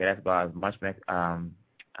 Okay, that's about as much Spanish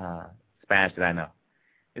that I know.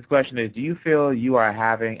 This question is, do you feel you are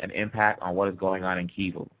having an impact on what is going on in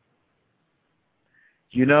Kivu?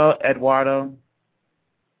 You know, Eduardo,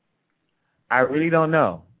 I really don't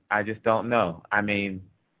know. I just don't know. I mean,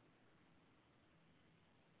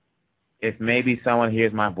 if maybe someone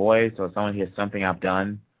hears my voice or someone hears something I've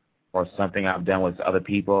done or something I've done with other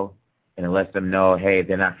people and it lets them know, hey,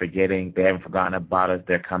 they're not forgetting, they haven't forgotten about us,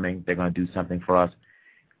 they're coming, they're going to do something for us.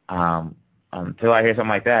 Until I hear something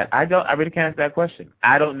like that, I really can't answer that question.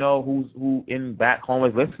 I don't know who in back home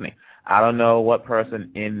is listening. I don't know what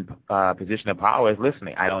person in position of power is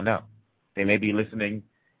listening. I don't know. They may be listening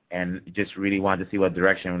and just really want to see what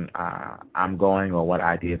direction I'm going or what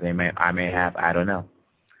ideas I may have. I don't know.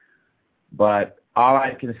 But all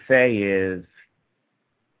I can say is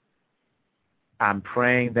I'm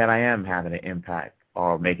praying that I am having an impact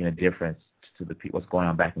or making a difference to the people, what's going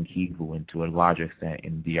on back in Kivu and to a larger extent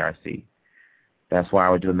in DRC. That's why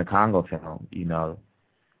we're doing the Congo film. You know,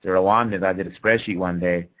 the Rwandans, I did a spreadsheet one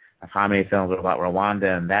day of how many films were about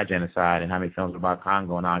Rwanda and that genocide and how many films were about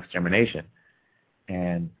Congo and our extermination.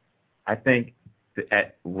 And I think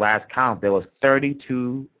at last count, there was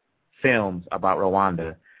 32 films about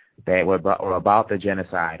Rwanda that were about the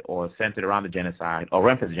genocide or centered around the genocide or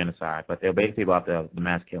referenced the genocide, but they're basically about the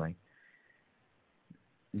mass killing.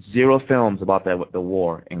 0 films about the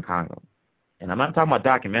war in Congo. And I'm not talking about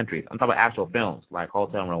documentaries. I'm talking about actual films like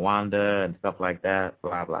Hotel Rwanda and stuff like that,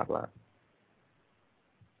 blah, blah, blah.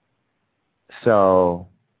 So,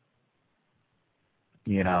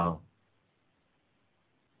 you know,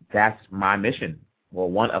 that's my mission.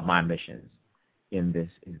 Well, one of my missions in this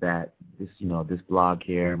is that this blog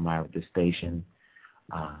here, this station,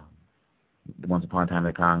 Once Upon a Time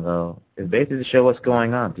in the Congo, is basically to show what's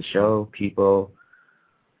going on, to show people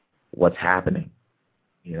what's happening.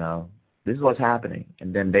 You know, this is what's happening,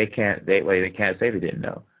 and then they can't say they didn't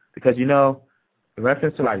know, because in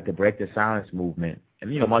reference to like the Break the Silence movement,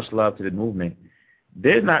 and much love to the movement.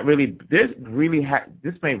 This may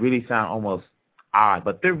really sound almost odd,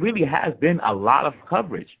 but there really has been a lot of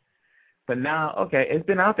coverage. But now, okay, it's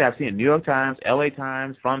been out there. I've seen it, New York Times, LA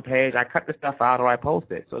Times, front page. I cut the stuff out or I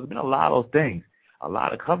post it. So there's been a lot of those things, a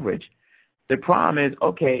lot of coverage. The problem is,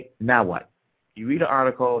 okay, now what? You read an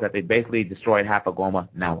article that they basically destroyed half of Goma.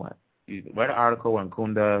 Now what? You read an article where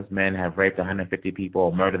Nkunda's men have raped 150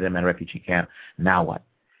 people, murdered them in a refugee camp. Now what?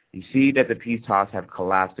 You see that the peace talks have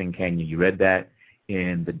collapsed in Kenya. You read that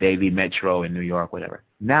in the Daily Metro in New York, whatever.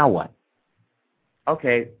 Now what?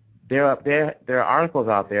 Okay, there are articles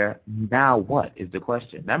out there. Now what is the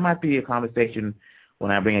question? That might be a conversation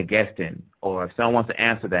when I bring a guest in, or if someone wants to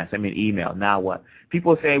answer that, send me an email. Now what?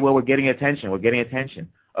 People say, well, we're getting attention. We're getting attention.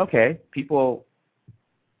 Okay, people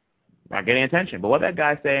are getting attention. But what that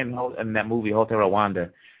guy said in that movie, Hotel Rwanda,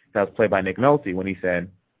 that was played by Nick Nolte, when he said,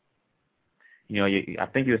 I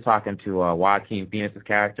think he was talking to Joaquin Phoenix's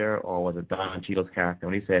character, or was it Don Cheadle's character,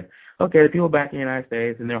 when he said, okay, the people back in the United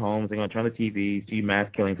States in their homes, they're going to turn on the TV, see mass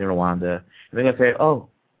killings in Rwanda, and they're going to say, oh,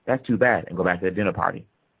 that's too bad, and go back to the dinner party.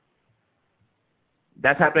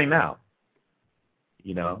 That's happening now.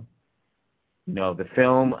 The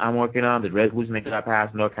film I'm working on, the resolution that got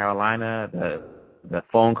passed in North Carolina, the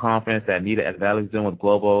phone conference that Nita Adveli is doing with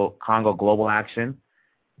Congo Global Action,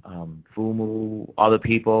 Fumu, other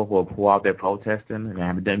people who are out there protesting and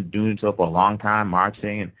have been doing so for a long time,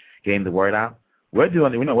 marching and getting the word out. We're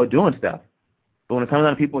doing stuff. But when it comes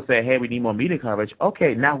down to people say, hey, we need more media coverage,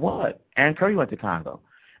 okay, now what? Ann Curry went to Congo.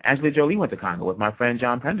 Angela Jolie went to Congo with my friend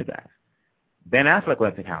John Prendergast. Ben Affleck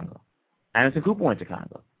went to Congo. Anderson Cooper went to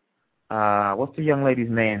Congo. What's the young lady's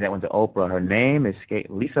name that went to Oprah? Her name is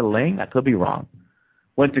Lisa Ling. I could be wrong.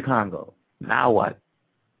 Went to Congo. Now what?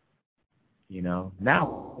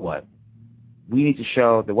 Now what? We need to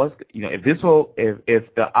show that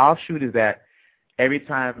if the offshoot is that every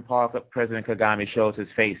time President Kagame shows his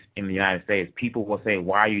face in the United States, people will say,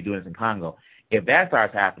 why are you doing this in Congo? If that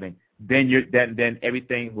starts happening, then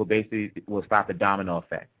everything will stop the domino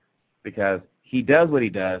effect, because he does what he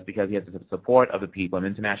does because he has the support of the people and the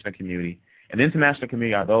international community. And the international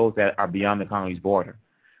community are those that are beyond the Congolese border.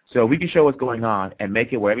 So we can show what's going on and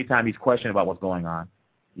make it where every time he's questioned about what's going on,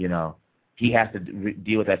 he has to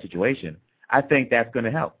deal with that situation. I think that's going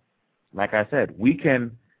to help. Like I said,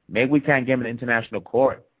 maybe we can't get him in the International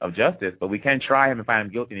Court of Justice, but we can try him and find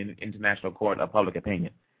him guilty in the International Court of Public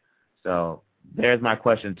Opinion. So there's my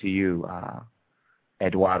question to you,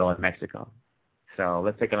 Eduardo in Mexico. So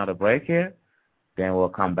let's take another break here. Then we'll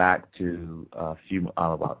come back to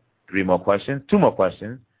about 2 more questions,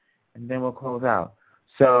 and then we'll close out.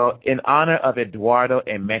 So in honor of Eduardo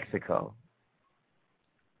in Mexico,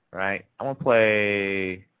 right, I'm going to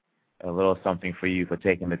play a little something for you for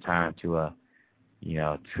taking the time to,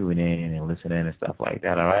 tune in and listen in and stuff like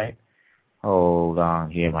that, all right? Hold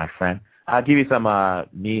on here, my friend. I'll give you some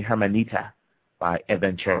Mi Hermanita by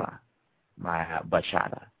Aventura, my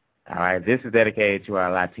bachata. All right, this is dedicated to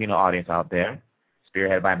our Latino audience out there,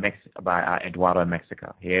 spearheaded by Eduardo in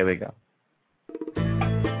Mexico. Here we go.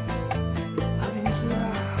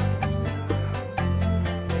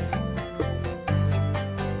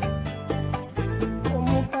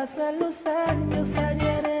 Como pasan los años,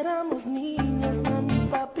 ayer éramos niños, mami y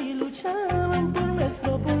papi luchaban por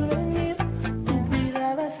nuestro porvenir. Tú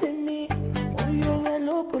cuidabas en mí, hoy yo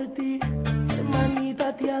velo por ti.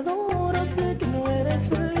 Hermanita, te adoro, sé que no eres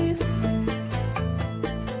feliz.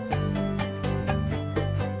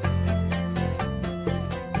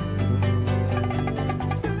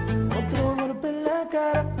 Otro golpe en la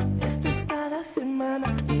cara, esto es cada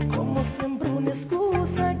semana. Y como siempre una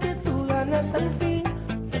excusa que tú ganas al fin.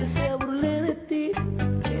 Él se burle de ti,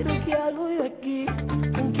 pero ¿qué hago yo aquí?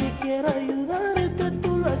 Aunque quiero ayudarte,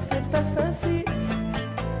 tú lo aceptas así.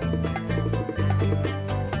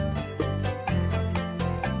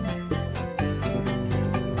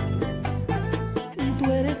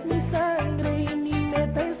 Tú eres mi sangre y mi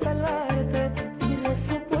meta es salvarte. Y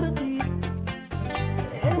rezo por ti.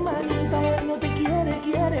 Hermanita, él no te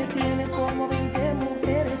quiere, tiene como 20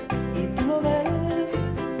 mujeres y tú lo ves.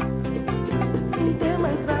 Y te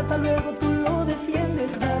maltrata, luego tú lo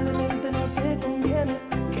defiendes, realmente no te conviene,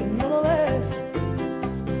 que no lo ves.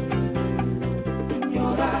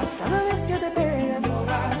 Lloras cada vez que te pegan,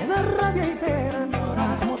 lloras, me da rabia y pena,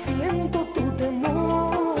 lloras, como siento tu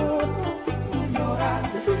temor.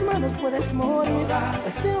 Lloras, de sus manos puedes morir, lloras,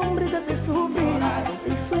 ese hombre te hace sufrir, te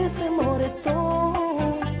hizo ese moretón.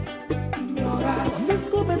 Cuando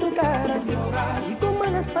escupe tu cara y con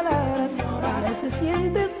malas palabras, se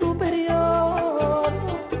siente superior.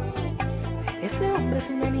 Ese hombre es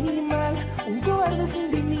un animal, un cobarde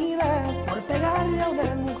sin dignidad, por pegarle a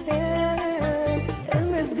una mujer.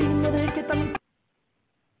 Él no es digno de que tan...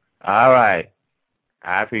 All right.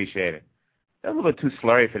 I appreciate it. That was a little bit too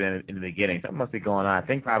slurry for them in the beginning. Something must be going on. I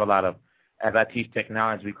think I have a lot of, as I teach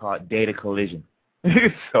technology, we call it data collision.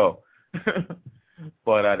 So...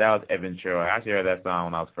 But that was Aventura. I actually heard that song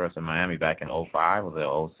when I was first in Miami back in 05, was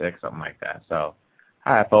it 06, something like that. So,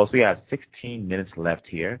 all right, folks, we have 16 minutes left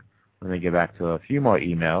here. Let me get back to a few more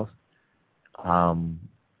emails.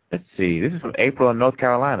 Let's see. This is from April in North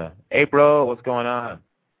Carolina. April, what's going on?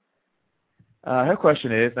 Her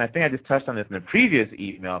question is, and I think I just touched on this in the previous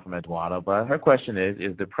email from Eduardo, but her question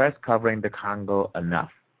is the press covering the Congo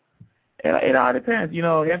enough? It all depends. You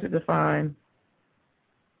have to define...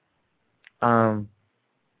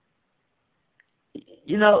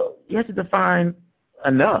 you have to define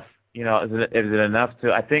enough. Is it enough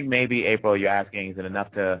to, I think maybe, April, you're asking, is it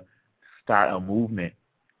enough to start a movement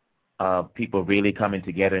of people really coming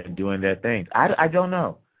together and doing their things? I don't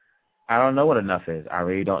know. I don't know what enough is. I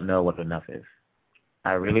really don't know what enough is.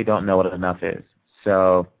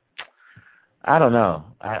 So, I don't know.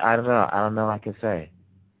 I don't know. I don't know what I can say.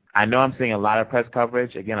 I know I'm seeing a lot of press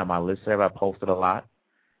coverage. Again, on my listserv, I posted a lot.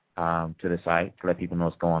 To the site to let people know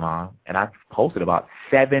what's going on. And I posted about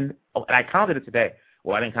 7, and I counted it today.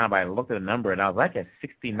 Well, I didn't count it, but I looked at the number, and I was like at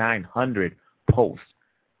 6,900 posts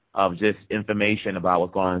of just information about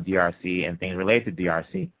what's going on in the DRC and things related to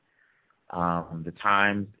DRC. The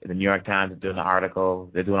Times, the New York Times is doing an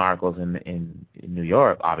article. They're doing articles in New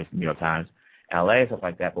York, obviously New York Times, LA, stuff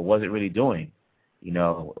like that. But what's it really doing? Is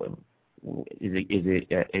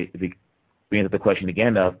it brings up the question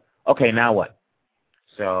again of, okay, now what?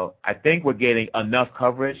 So I think we're getting enough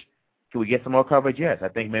coverage. Can we get some more coverage? Yes. I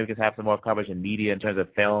think maybe we can have some more coverage in media in terms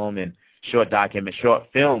of film and short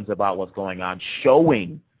films about what's going on,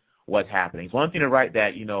 showing what's happening. It's one thing to write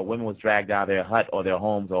that, women was dragged out of their hut or their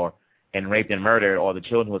homes and raped and murdered, or the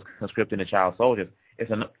children was conscripted into child soldiers.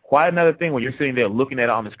 It's quite another thing when you're sitting there looking at it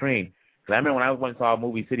on the screen. Because I remember when I went and saw a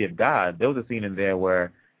movie, City of God, there was a scene in there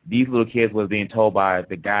where these little kids was being told by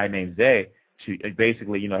the guy named Zay,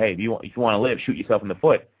 basically, hey, if you want to live, shoot yourself in the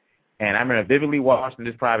foot. And I remember vividly watching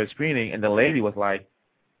this private screening, and the lady was like,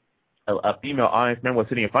 a female audience member was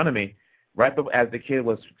sitting in front of me, right as the kid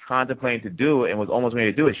was contemplating to do it and was almost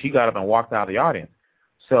ready to do it, she got up and walked out of the audience.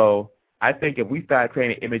 So I think if we start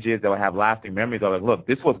creating images that will have lasting memories of, like, look,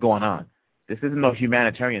 this is what's going on. This isn't no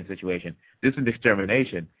humanitarian situation. This is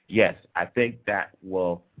extermination. Yes, I think that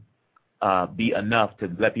will be enough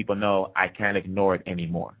to let people know I can't ignore it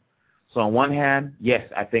anymore. So on one hand, yes,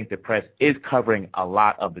 I think the press is covering a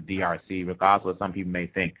lot of the DRC, regardless of what some people may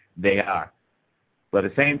think they are. But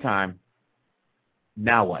at the same time,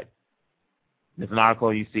 now what? There's an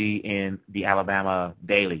article you see in the Alabama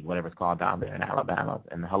Daily, whatever it's called down there in Alabama,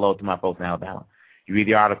 and hello to my folks in Alabama. You read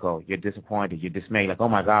the article, you're disappointed, you're dismayed, like, oh,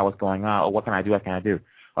 my God, what's going on? Oh, what can I do? What can I do?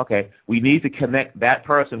 Okay, we need to connect that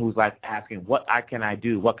person who's like asking, what can I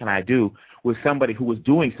do? What can I do? With somebody who is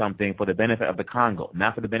doing something for the benefit of the Congo,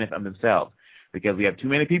 not for the benefit of themselves. Because we have too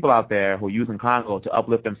many people out there who are using Congo to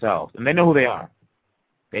uplift themselves, and they know who they are.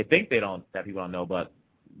 They think that people don't know, but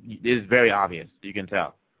it is very obvious. You can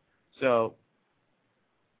tell. So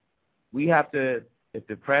we have to, if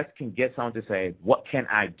the press can get someone to say, what can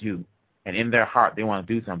I do? And in their heart they want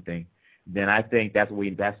to do something, then I think that's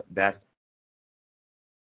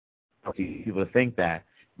people to think that.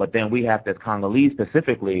 But then we have to, as Congolese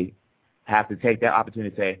specifically, have to take that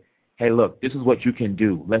opportunity to say, hey, look, this is what you can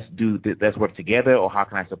do. Let's work together, or how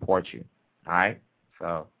can I support you? All right?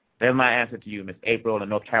 So there's my answer to you, Miss April in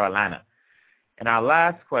North Carolina. And our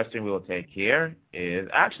last question we will take here is,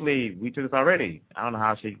 actually, we took this already. I don't know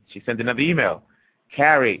how she sent another email.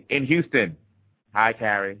 Carrie in Houston. Hi,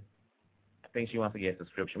 Carrie. I think she wants to get a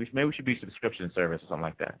subscription. Maybe we should be subscription service or something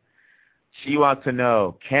like that. She wants to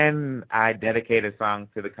know, can I dedicate a song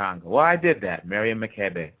to the Congo? Well, I did that. Miriam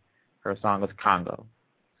Makebe. Her song was Congo.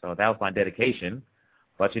 So that was my dedication.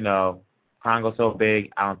 But, Congo's so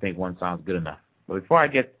big, I don't think one song's good enough. But before I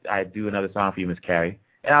do another song for you, Miss Carrie,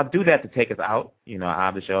 and I'll do that to take us out, out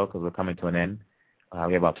of the show, because we're coming to an end.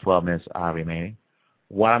 We have about 12 minutes remaining.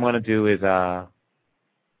 What I'm going to do is,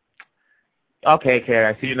 okay, Carrie,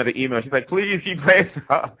 I see another email. She's like, please, she plays.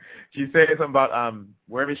 She said something about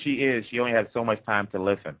wherever she is, she only has so much time to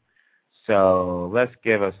listen. So let's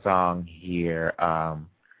give a song here.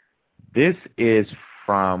 This is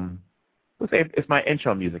from, let's say it's my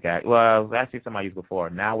intro music. Well, actually something I used before.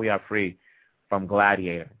 Now We Are Free from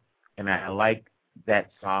Gladiator. And I like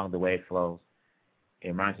that song, the way it flows. It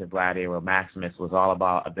reminds me of Gladiator, where Maximus was all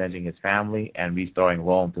about avenging his family and restoring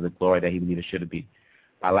Rome to the glory that he believed it should be.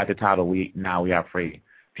 I like the title, Now We Are Free.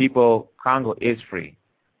 People, Congo is free.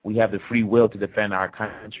 We have the free will to defend our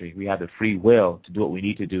country. We have the free will to do what we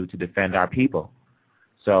need to do to defend our people.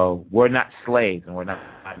 So we're not slaves, and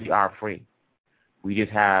we are free. We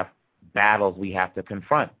just have battles we have to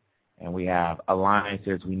confront, and we have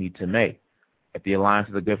alliances we need to make. If the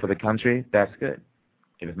alliances are good for the country, that's good.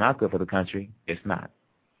 If it's not good for the country, it's not.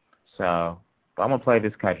 So I'm going to play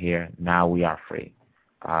this cut here, Now We Are Free.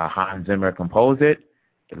 Hans Zimmer composed it.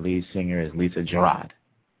 The lead singer is Lisa Gerard.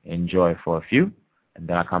 Enjoy for a few, and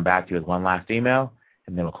then I'll come back to you with one last email,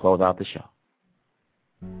 and then we'll close out the show.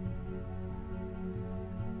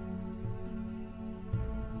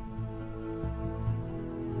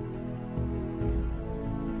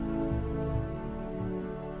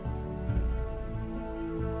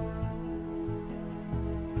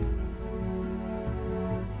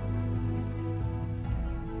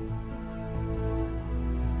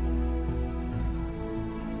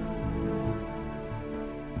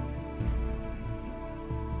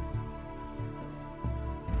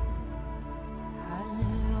 I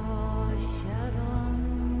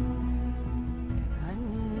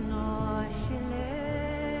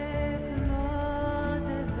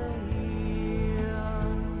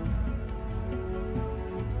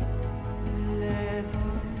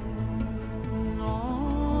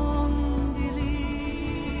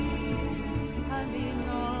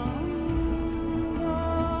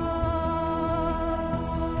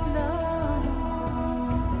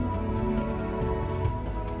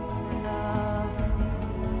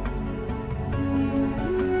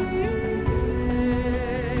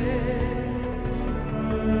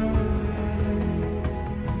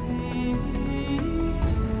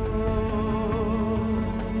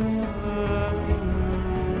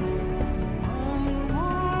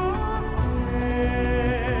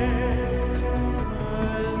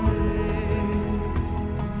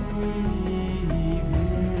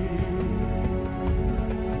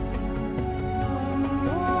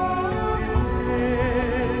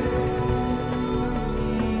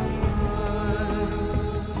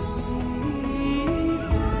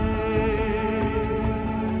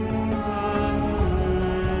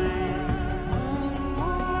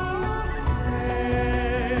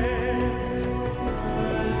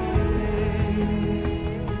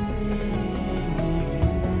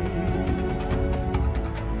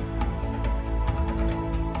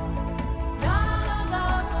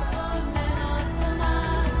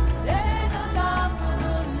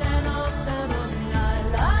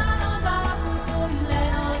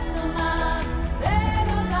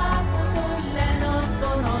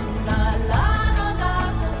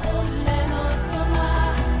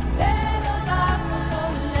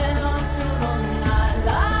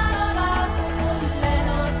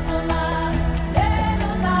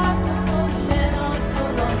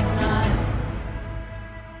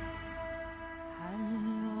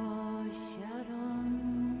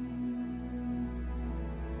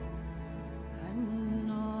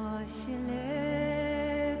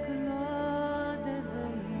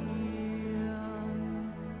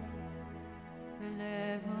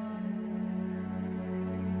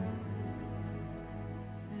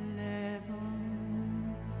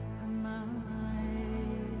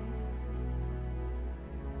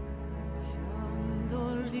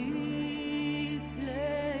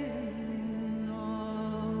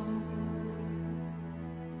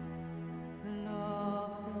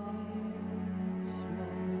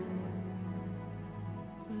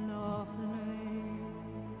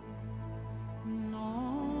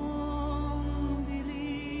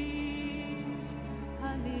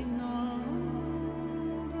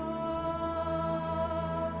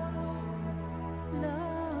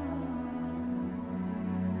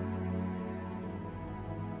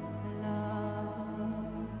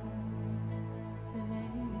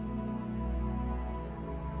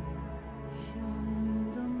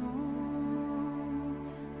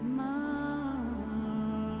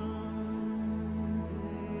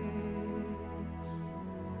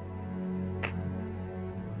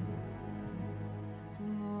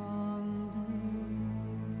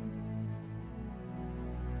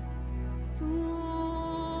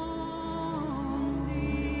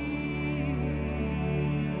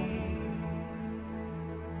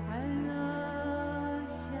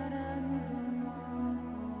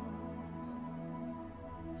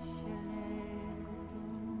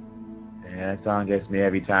Yeah, that song gets me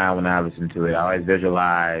every time when I listen to it. I always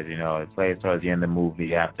visualize, it plays towards the end of the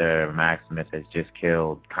movie after Maximus has just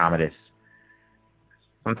killed Commodus.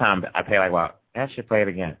 Sometimes I play like, well, I should play it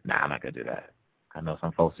again. Nah, I'm not going to do that. I know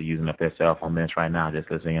some folks are using up their cell phone minutes right now just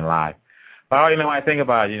listening live. But I already know what I think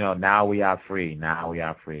about, now we are free. Now we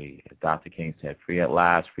are free. As Dr. King said, free at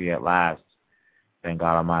last, free at last. Thank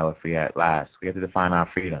God Almighty, we're free at last. We have to define our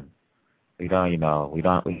freedom. We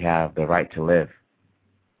have the right to live.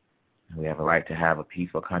 We have a right to have a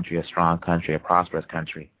peaceful country, a strong country, a prosperous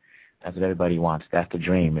country. That's what everybody wants. That's the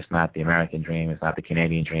dream. It's not the American dream. It's not the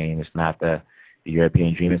Canadian dream. It's not the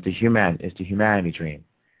European dream. It's the humanity dream.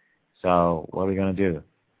 So what are we going to do?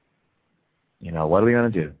 What are we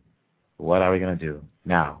going to do? What are we going to do?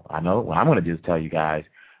 Now, I know what I'm going to do is tell you guys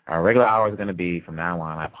our regular hours are going to be from now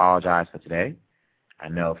on. I apologize for today. I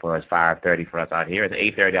know it's 5:30 for us out here. It's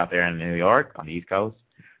 8:30 out there in New York on the East Coast.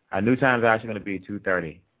 Our new time is actually going to be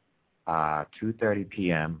 2:30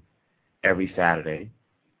 p.m. every Saturday.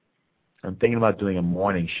 I'm thinking about doing a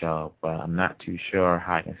morning show, but I'm not too sure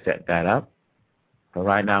how I can set that up. But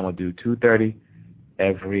right now I'm going to do 2:30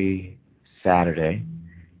 every Saturday.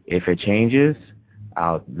 If it changes,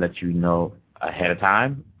 I'll let you know ahead of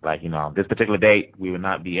time. Like, this particular date we will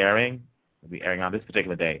not be airing. We'll be airing on this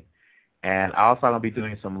particular day. And also I'm going to be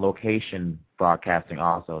doing some location broadcasting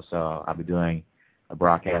also. So I'll be doing a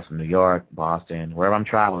broadcast from New York, Boston, wherever I'm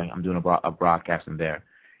traveling. I'm doing a broadcast from there.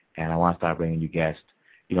 And I want to start bringing you guests,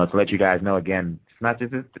 to let you guys know, again, it's not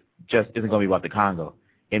just isn't going to be about the Congo.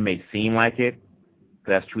 It may seem like it,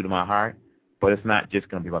 that's true to my heart, but it's not just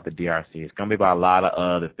going to be about the DRC. It's going to be about a lot of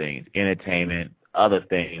other things, entertainment, other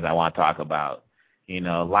things I want to talk about.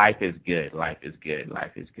 Life is good. Life is good.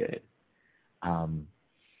 Life is good.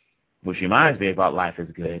 Which reminds me about Life is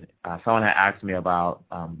Good. Someone had asked me about,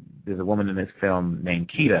 there's a woman in this film named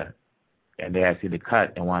Keita, and they had seen the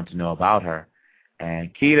cut and wanted to know about her.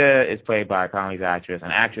 And Keita is played by a Congolese actress, an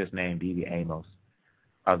actress named Bibi Amos,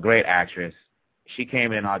 a great actress. She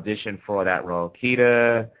came in and auditioned for that role.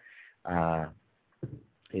 Keita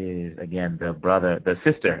is, again, the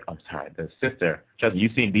sister. Trust me,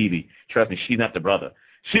 you've seen Bibi. Trust me, she's not the brother.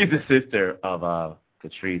 She's the sister of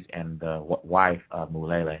Catrice and the wife of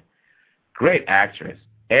Mulele. Great actress.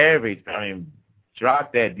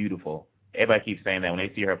 Drop dead beautiful. Everybody keeps saying that when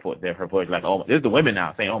they see her voice, like, oh, this is the women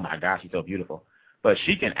now saying, oh my gosh, she's so beautiful. But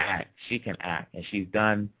she can act. She can act, and she's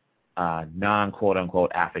done non-quote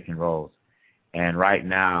unquote African roles. And right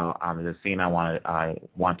now, there's a scene I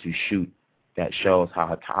want to shoot that shows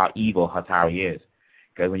how evil Hatari is.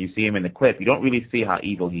 Because when you see him in the clip, you don't really see how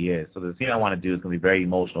evil he is. So the scene I want to do is going to be very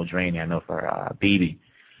emotional draining, I know, for Bibi.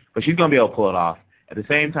 But she's going to be able to pull it off. At the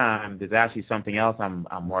same time, there's actually something else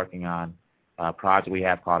I'm working on, a project we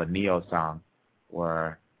have called a Neo song,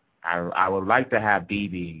 where I would like to have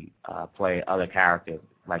Bibi play other characters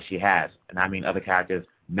like she has. And I mean other characters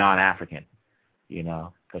non-African,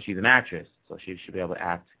 because she's an actress. So she should be able to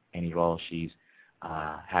act any role she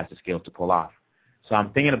has the skills to pull off. So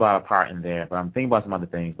I'm thinking about a part in there, but I'm thinking about some other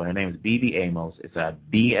things. But her name is Bibi Amos. It's a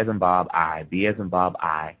B as in Bob, I. B as in Bob,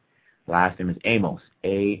 I. Last name is Amos.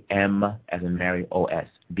 A-M as in Mary, O-S.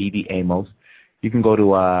 Bibi Amos. You can go to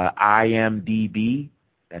IMDb.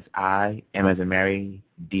 That's I, M as in Mary,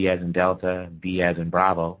 D as in Delta, B as in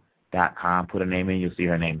Bravo.com. Put her name in. You'll see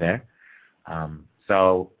her name there.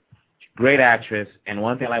 So great actress. And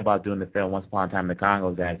one thing I like about doing the film Once Upon a Time in the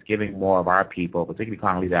Congo is that it's giving more of our people, particularly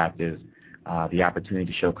Congolese actors, the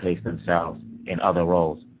opportunity to showcase themselves in other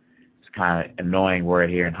roles. It's kind of annoying word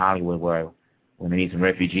here in Hollywood where when they need some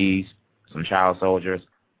refugees, some child soldiers,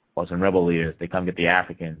 or some rebel leaders, they come get the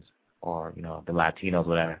Africans or, the Latinos,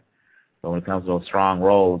 whatever. But when it comes to those strong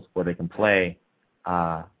roles where they can play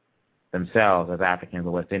themselves as Africans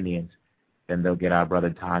or West Indians, then they'll get our brother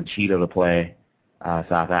Tan Cheeto to play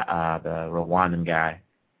the Rwandan guy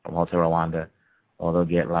from Hotel Rwanda, or they'll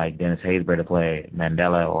get like Dennis Haysbert to play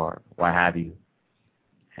Mandela or what have you.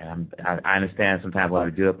 And I understand sometimes why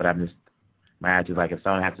we do it, but my attitude is like if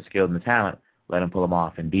someone has the skills and the talent, let them pull them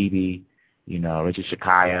off. And Bibi, Richard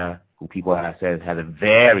Shakaya, who people have said has a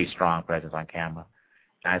very strong presence on camera.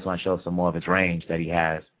 I just want to show some more of his range that he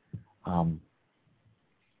has.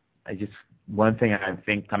 One thing I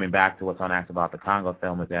think coming back to what someone asked about the Congo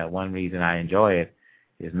film is that one reason I enjoy it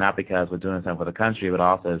is not because we're doing something for the country, but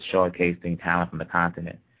also showcasing talent from the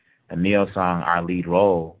continent. Anil song, our lead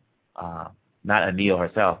role, not Anil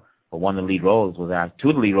herself, but one of the lead roles was two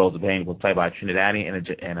of the lead roles was played by a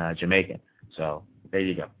Trinidadian and a Jamaican. So there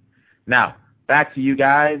you go. Now, back to you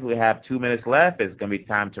guys. We have 2 minutes left. It's going to be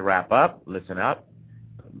time to wrap up. Listen up.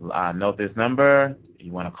 Note this number.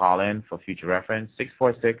 You want to call in for future reference,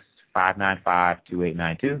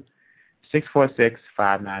 646-595-2892.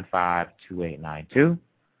 646-595-2892.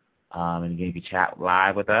 And you can chat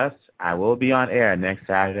live with us. I will be on air next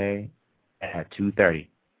Saturday at 2:30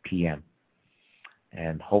 p.m.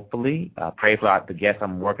 And hopefully, pray for the guest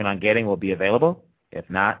I'm working on getting will be available. If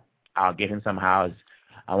not, I'll get him somehow.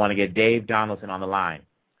 I want to get Dave Donaldson on the line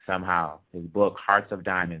somehow. His book, Hearts of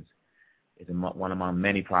Diamonds, is one among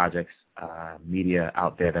many projects, media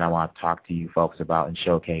out there that I want to talk to you folks about and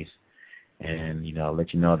showcase. And,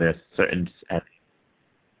 let you know there's certain, as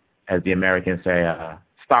the Americans say,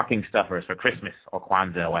 stocking stuffers for Christmas or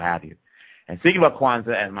Kwanzaa or what have you. And speaking about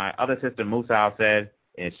Kwanzaa, as my other sister Musa said,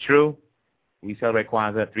 it's true. We celebrate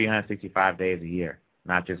Kwanzaa 365 days a year,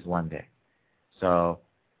 not just one day. So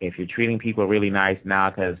if you're treating people really nice now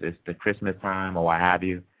because it's the Christmas time or what have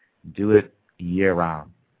you, do it year-round.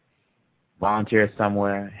 Volunteer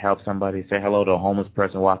somewhere, help somebody, say hello to a homeless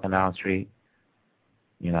person walking down the street,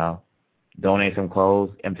 donate some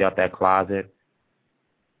clothes, empty out that closet,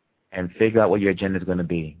 and figure out what your agenda is going to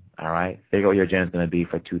be, all right? Figure out what your agenda is going to be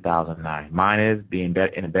for 2009. Mine is being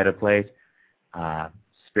in a better place,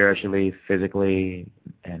 spiritually, physically,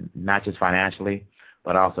 and not just financially,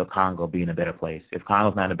 but also Congo being a better place. If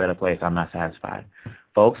Congo's not in a better place, I'm not satisfied.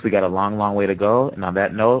 Folks, we got a long, long way to go. And on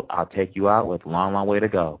that note, I'll take you out with Long, Long Way to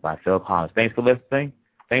Go by Phil Collins. Thanks for listening.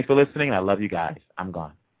 I love you guys. I'm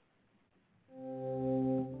gone.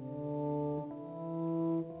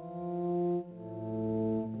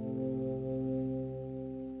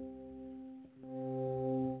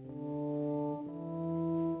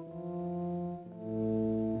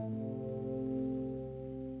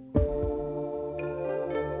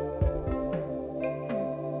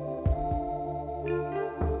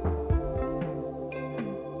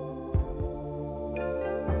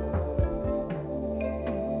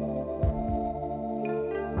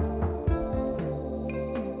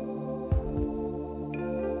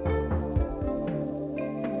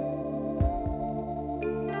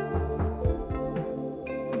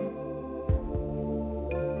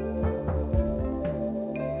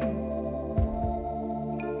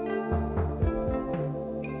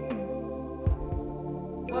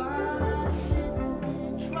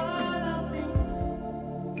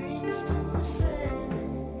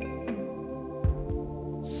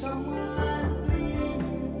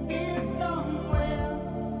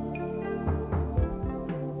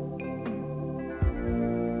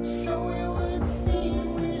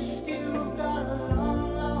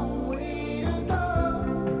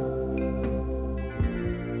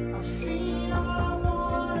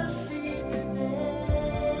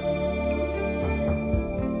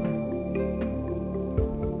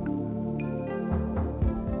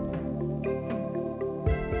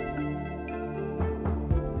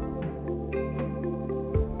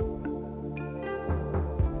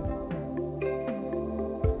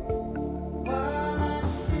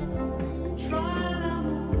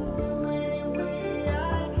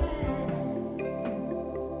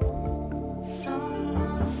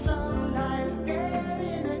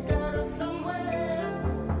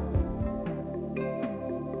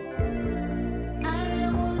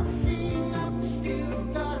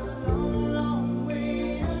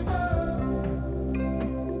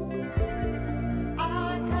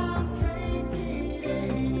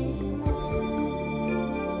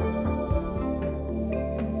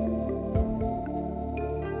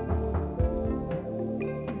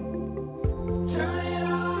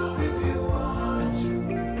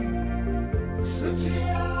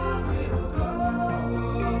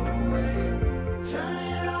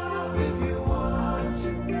 With you.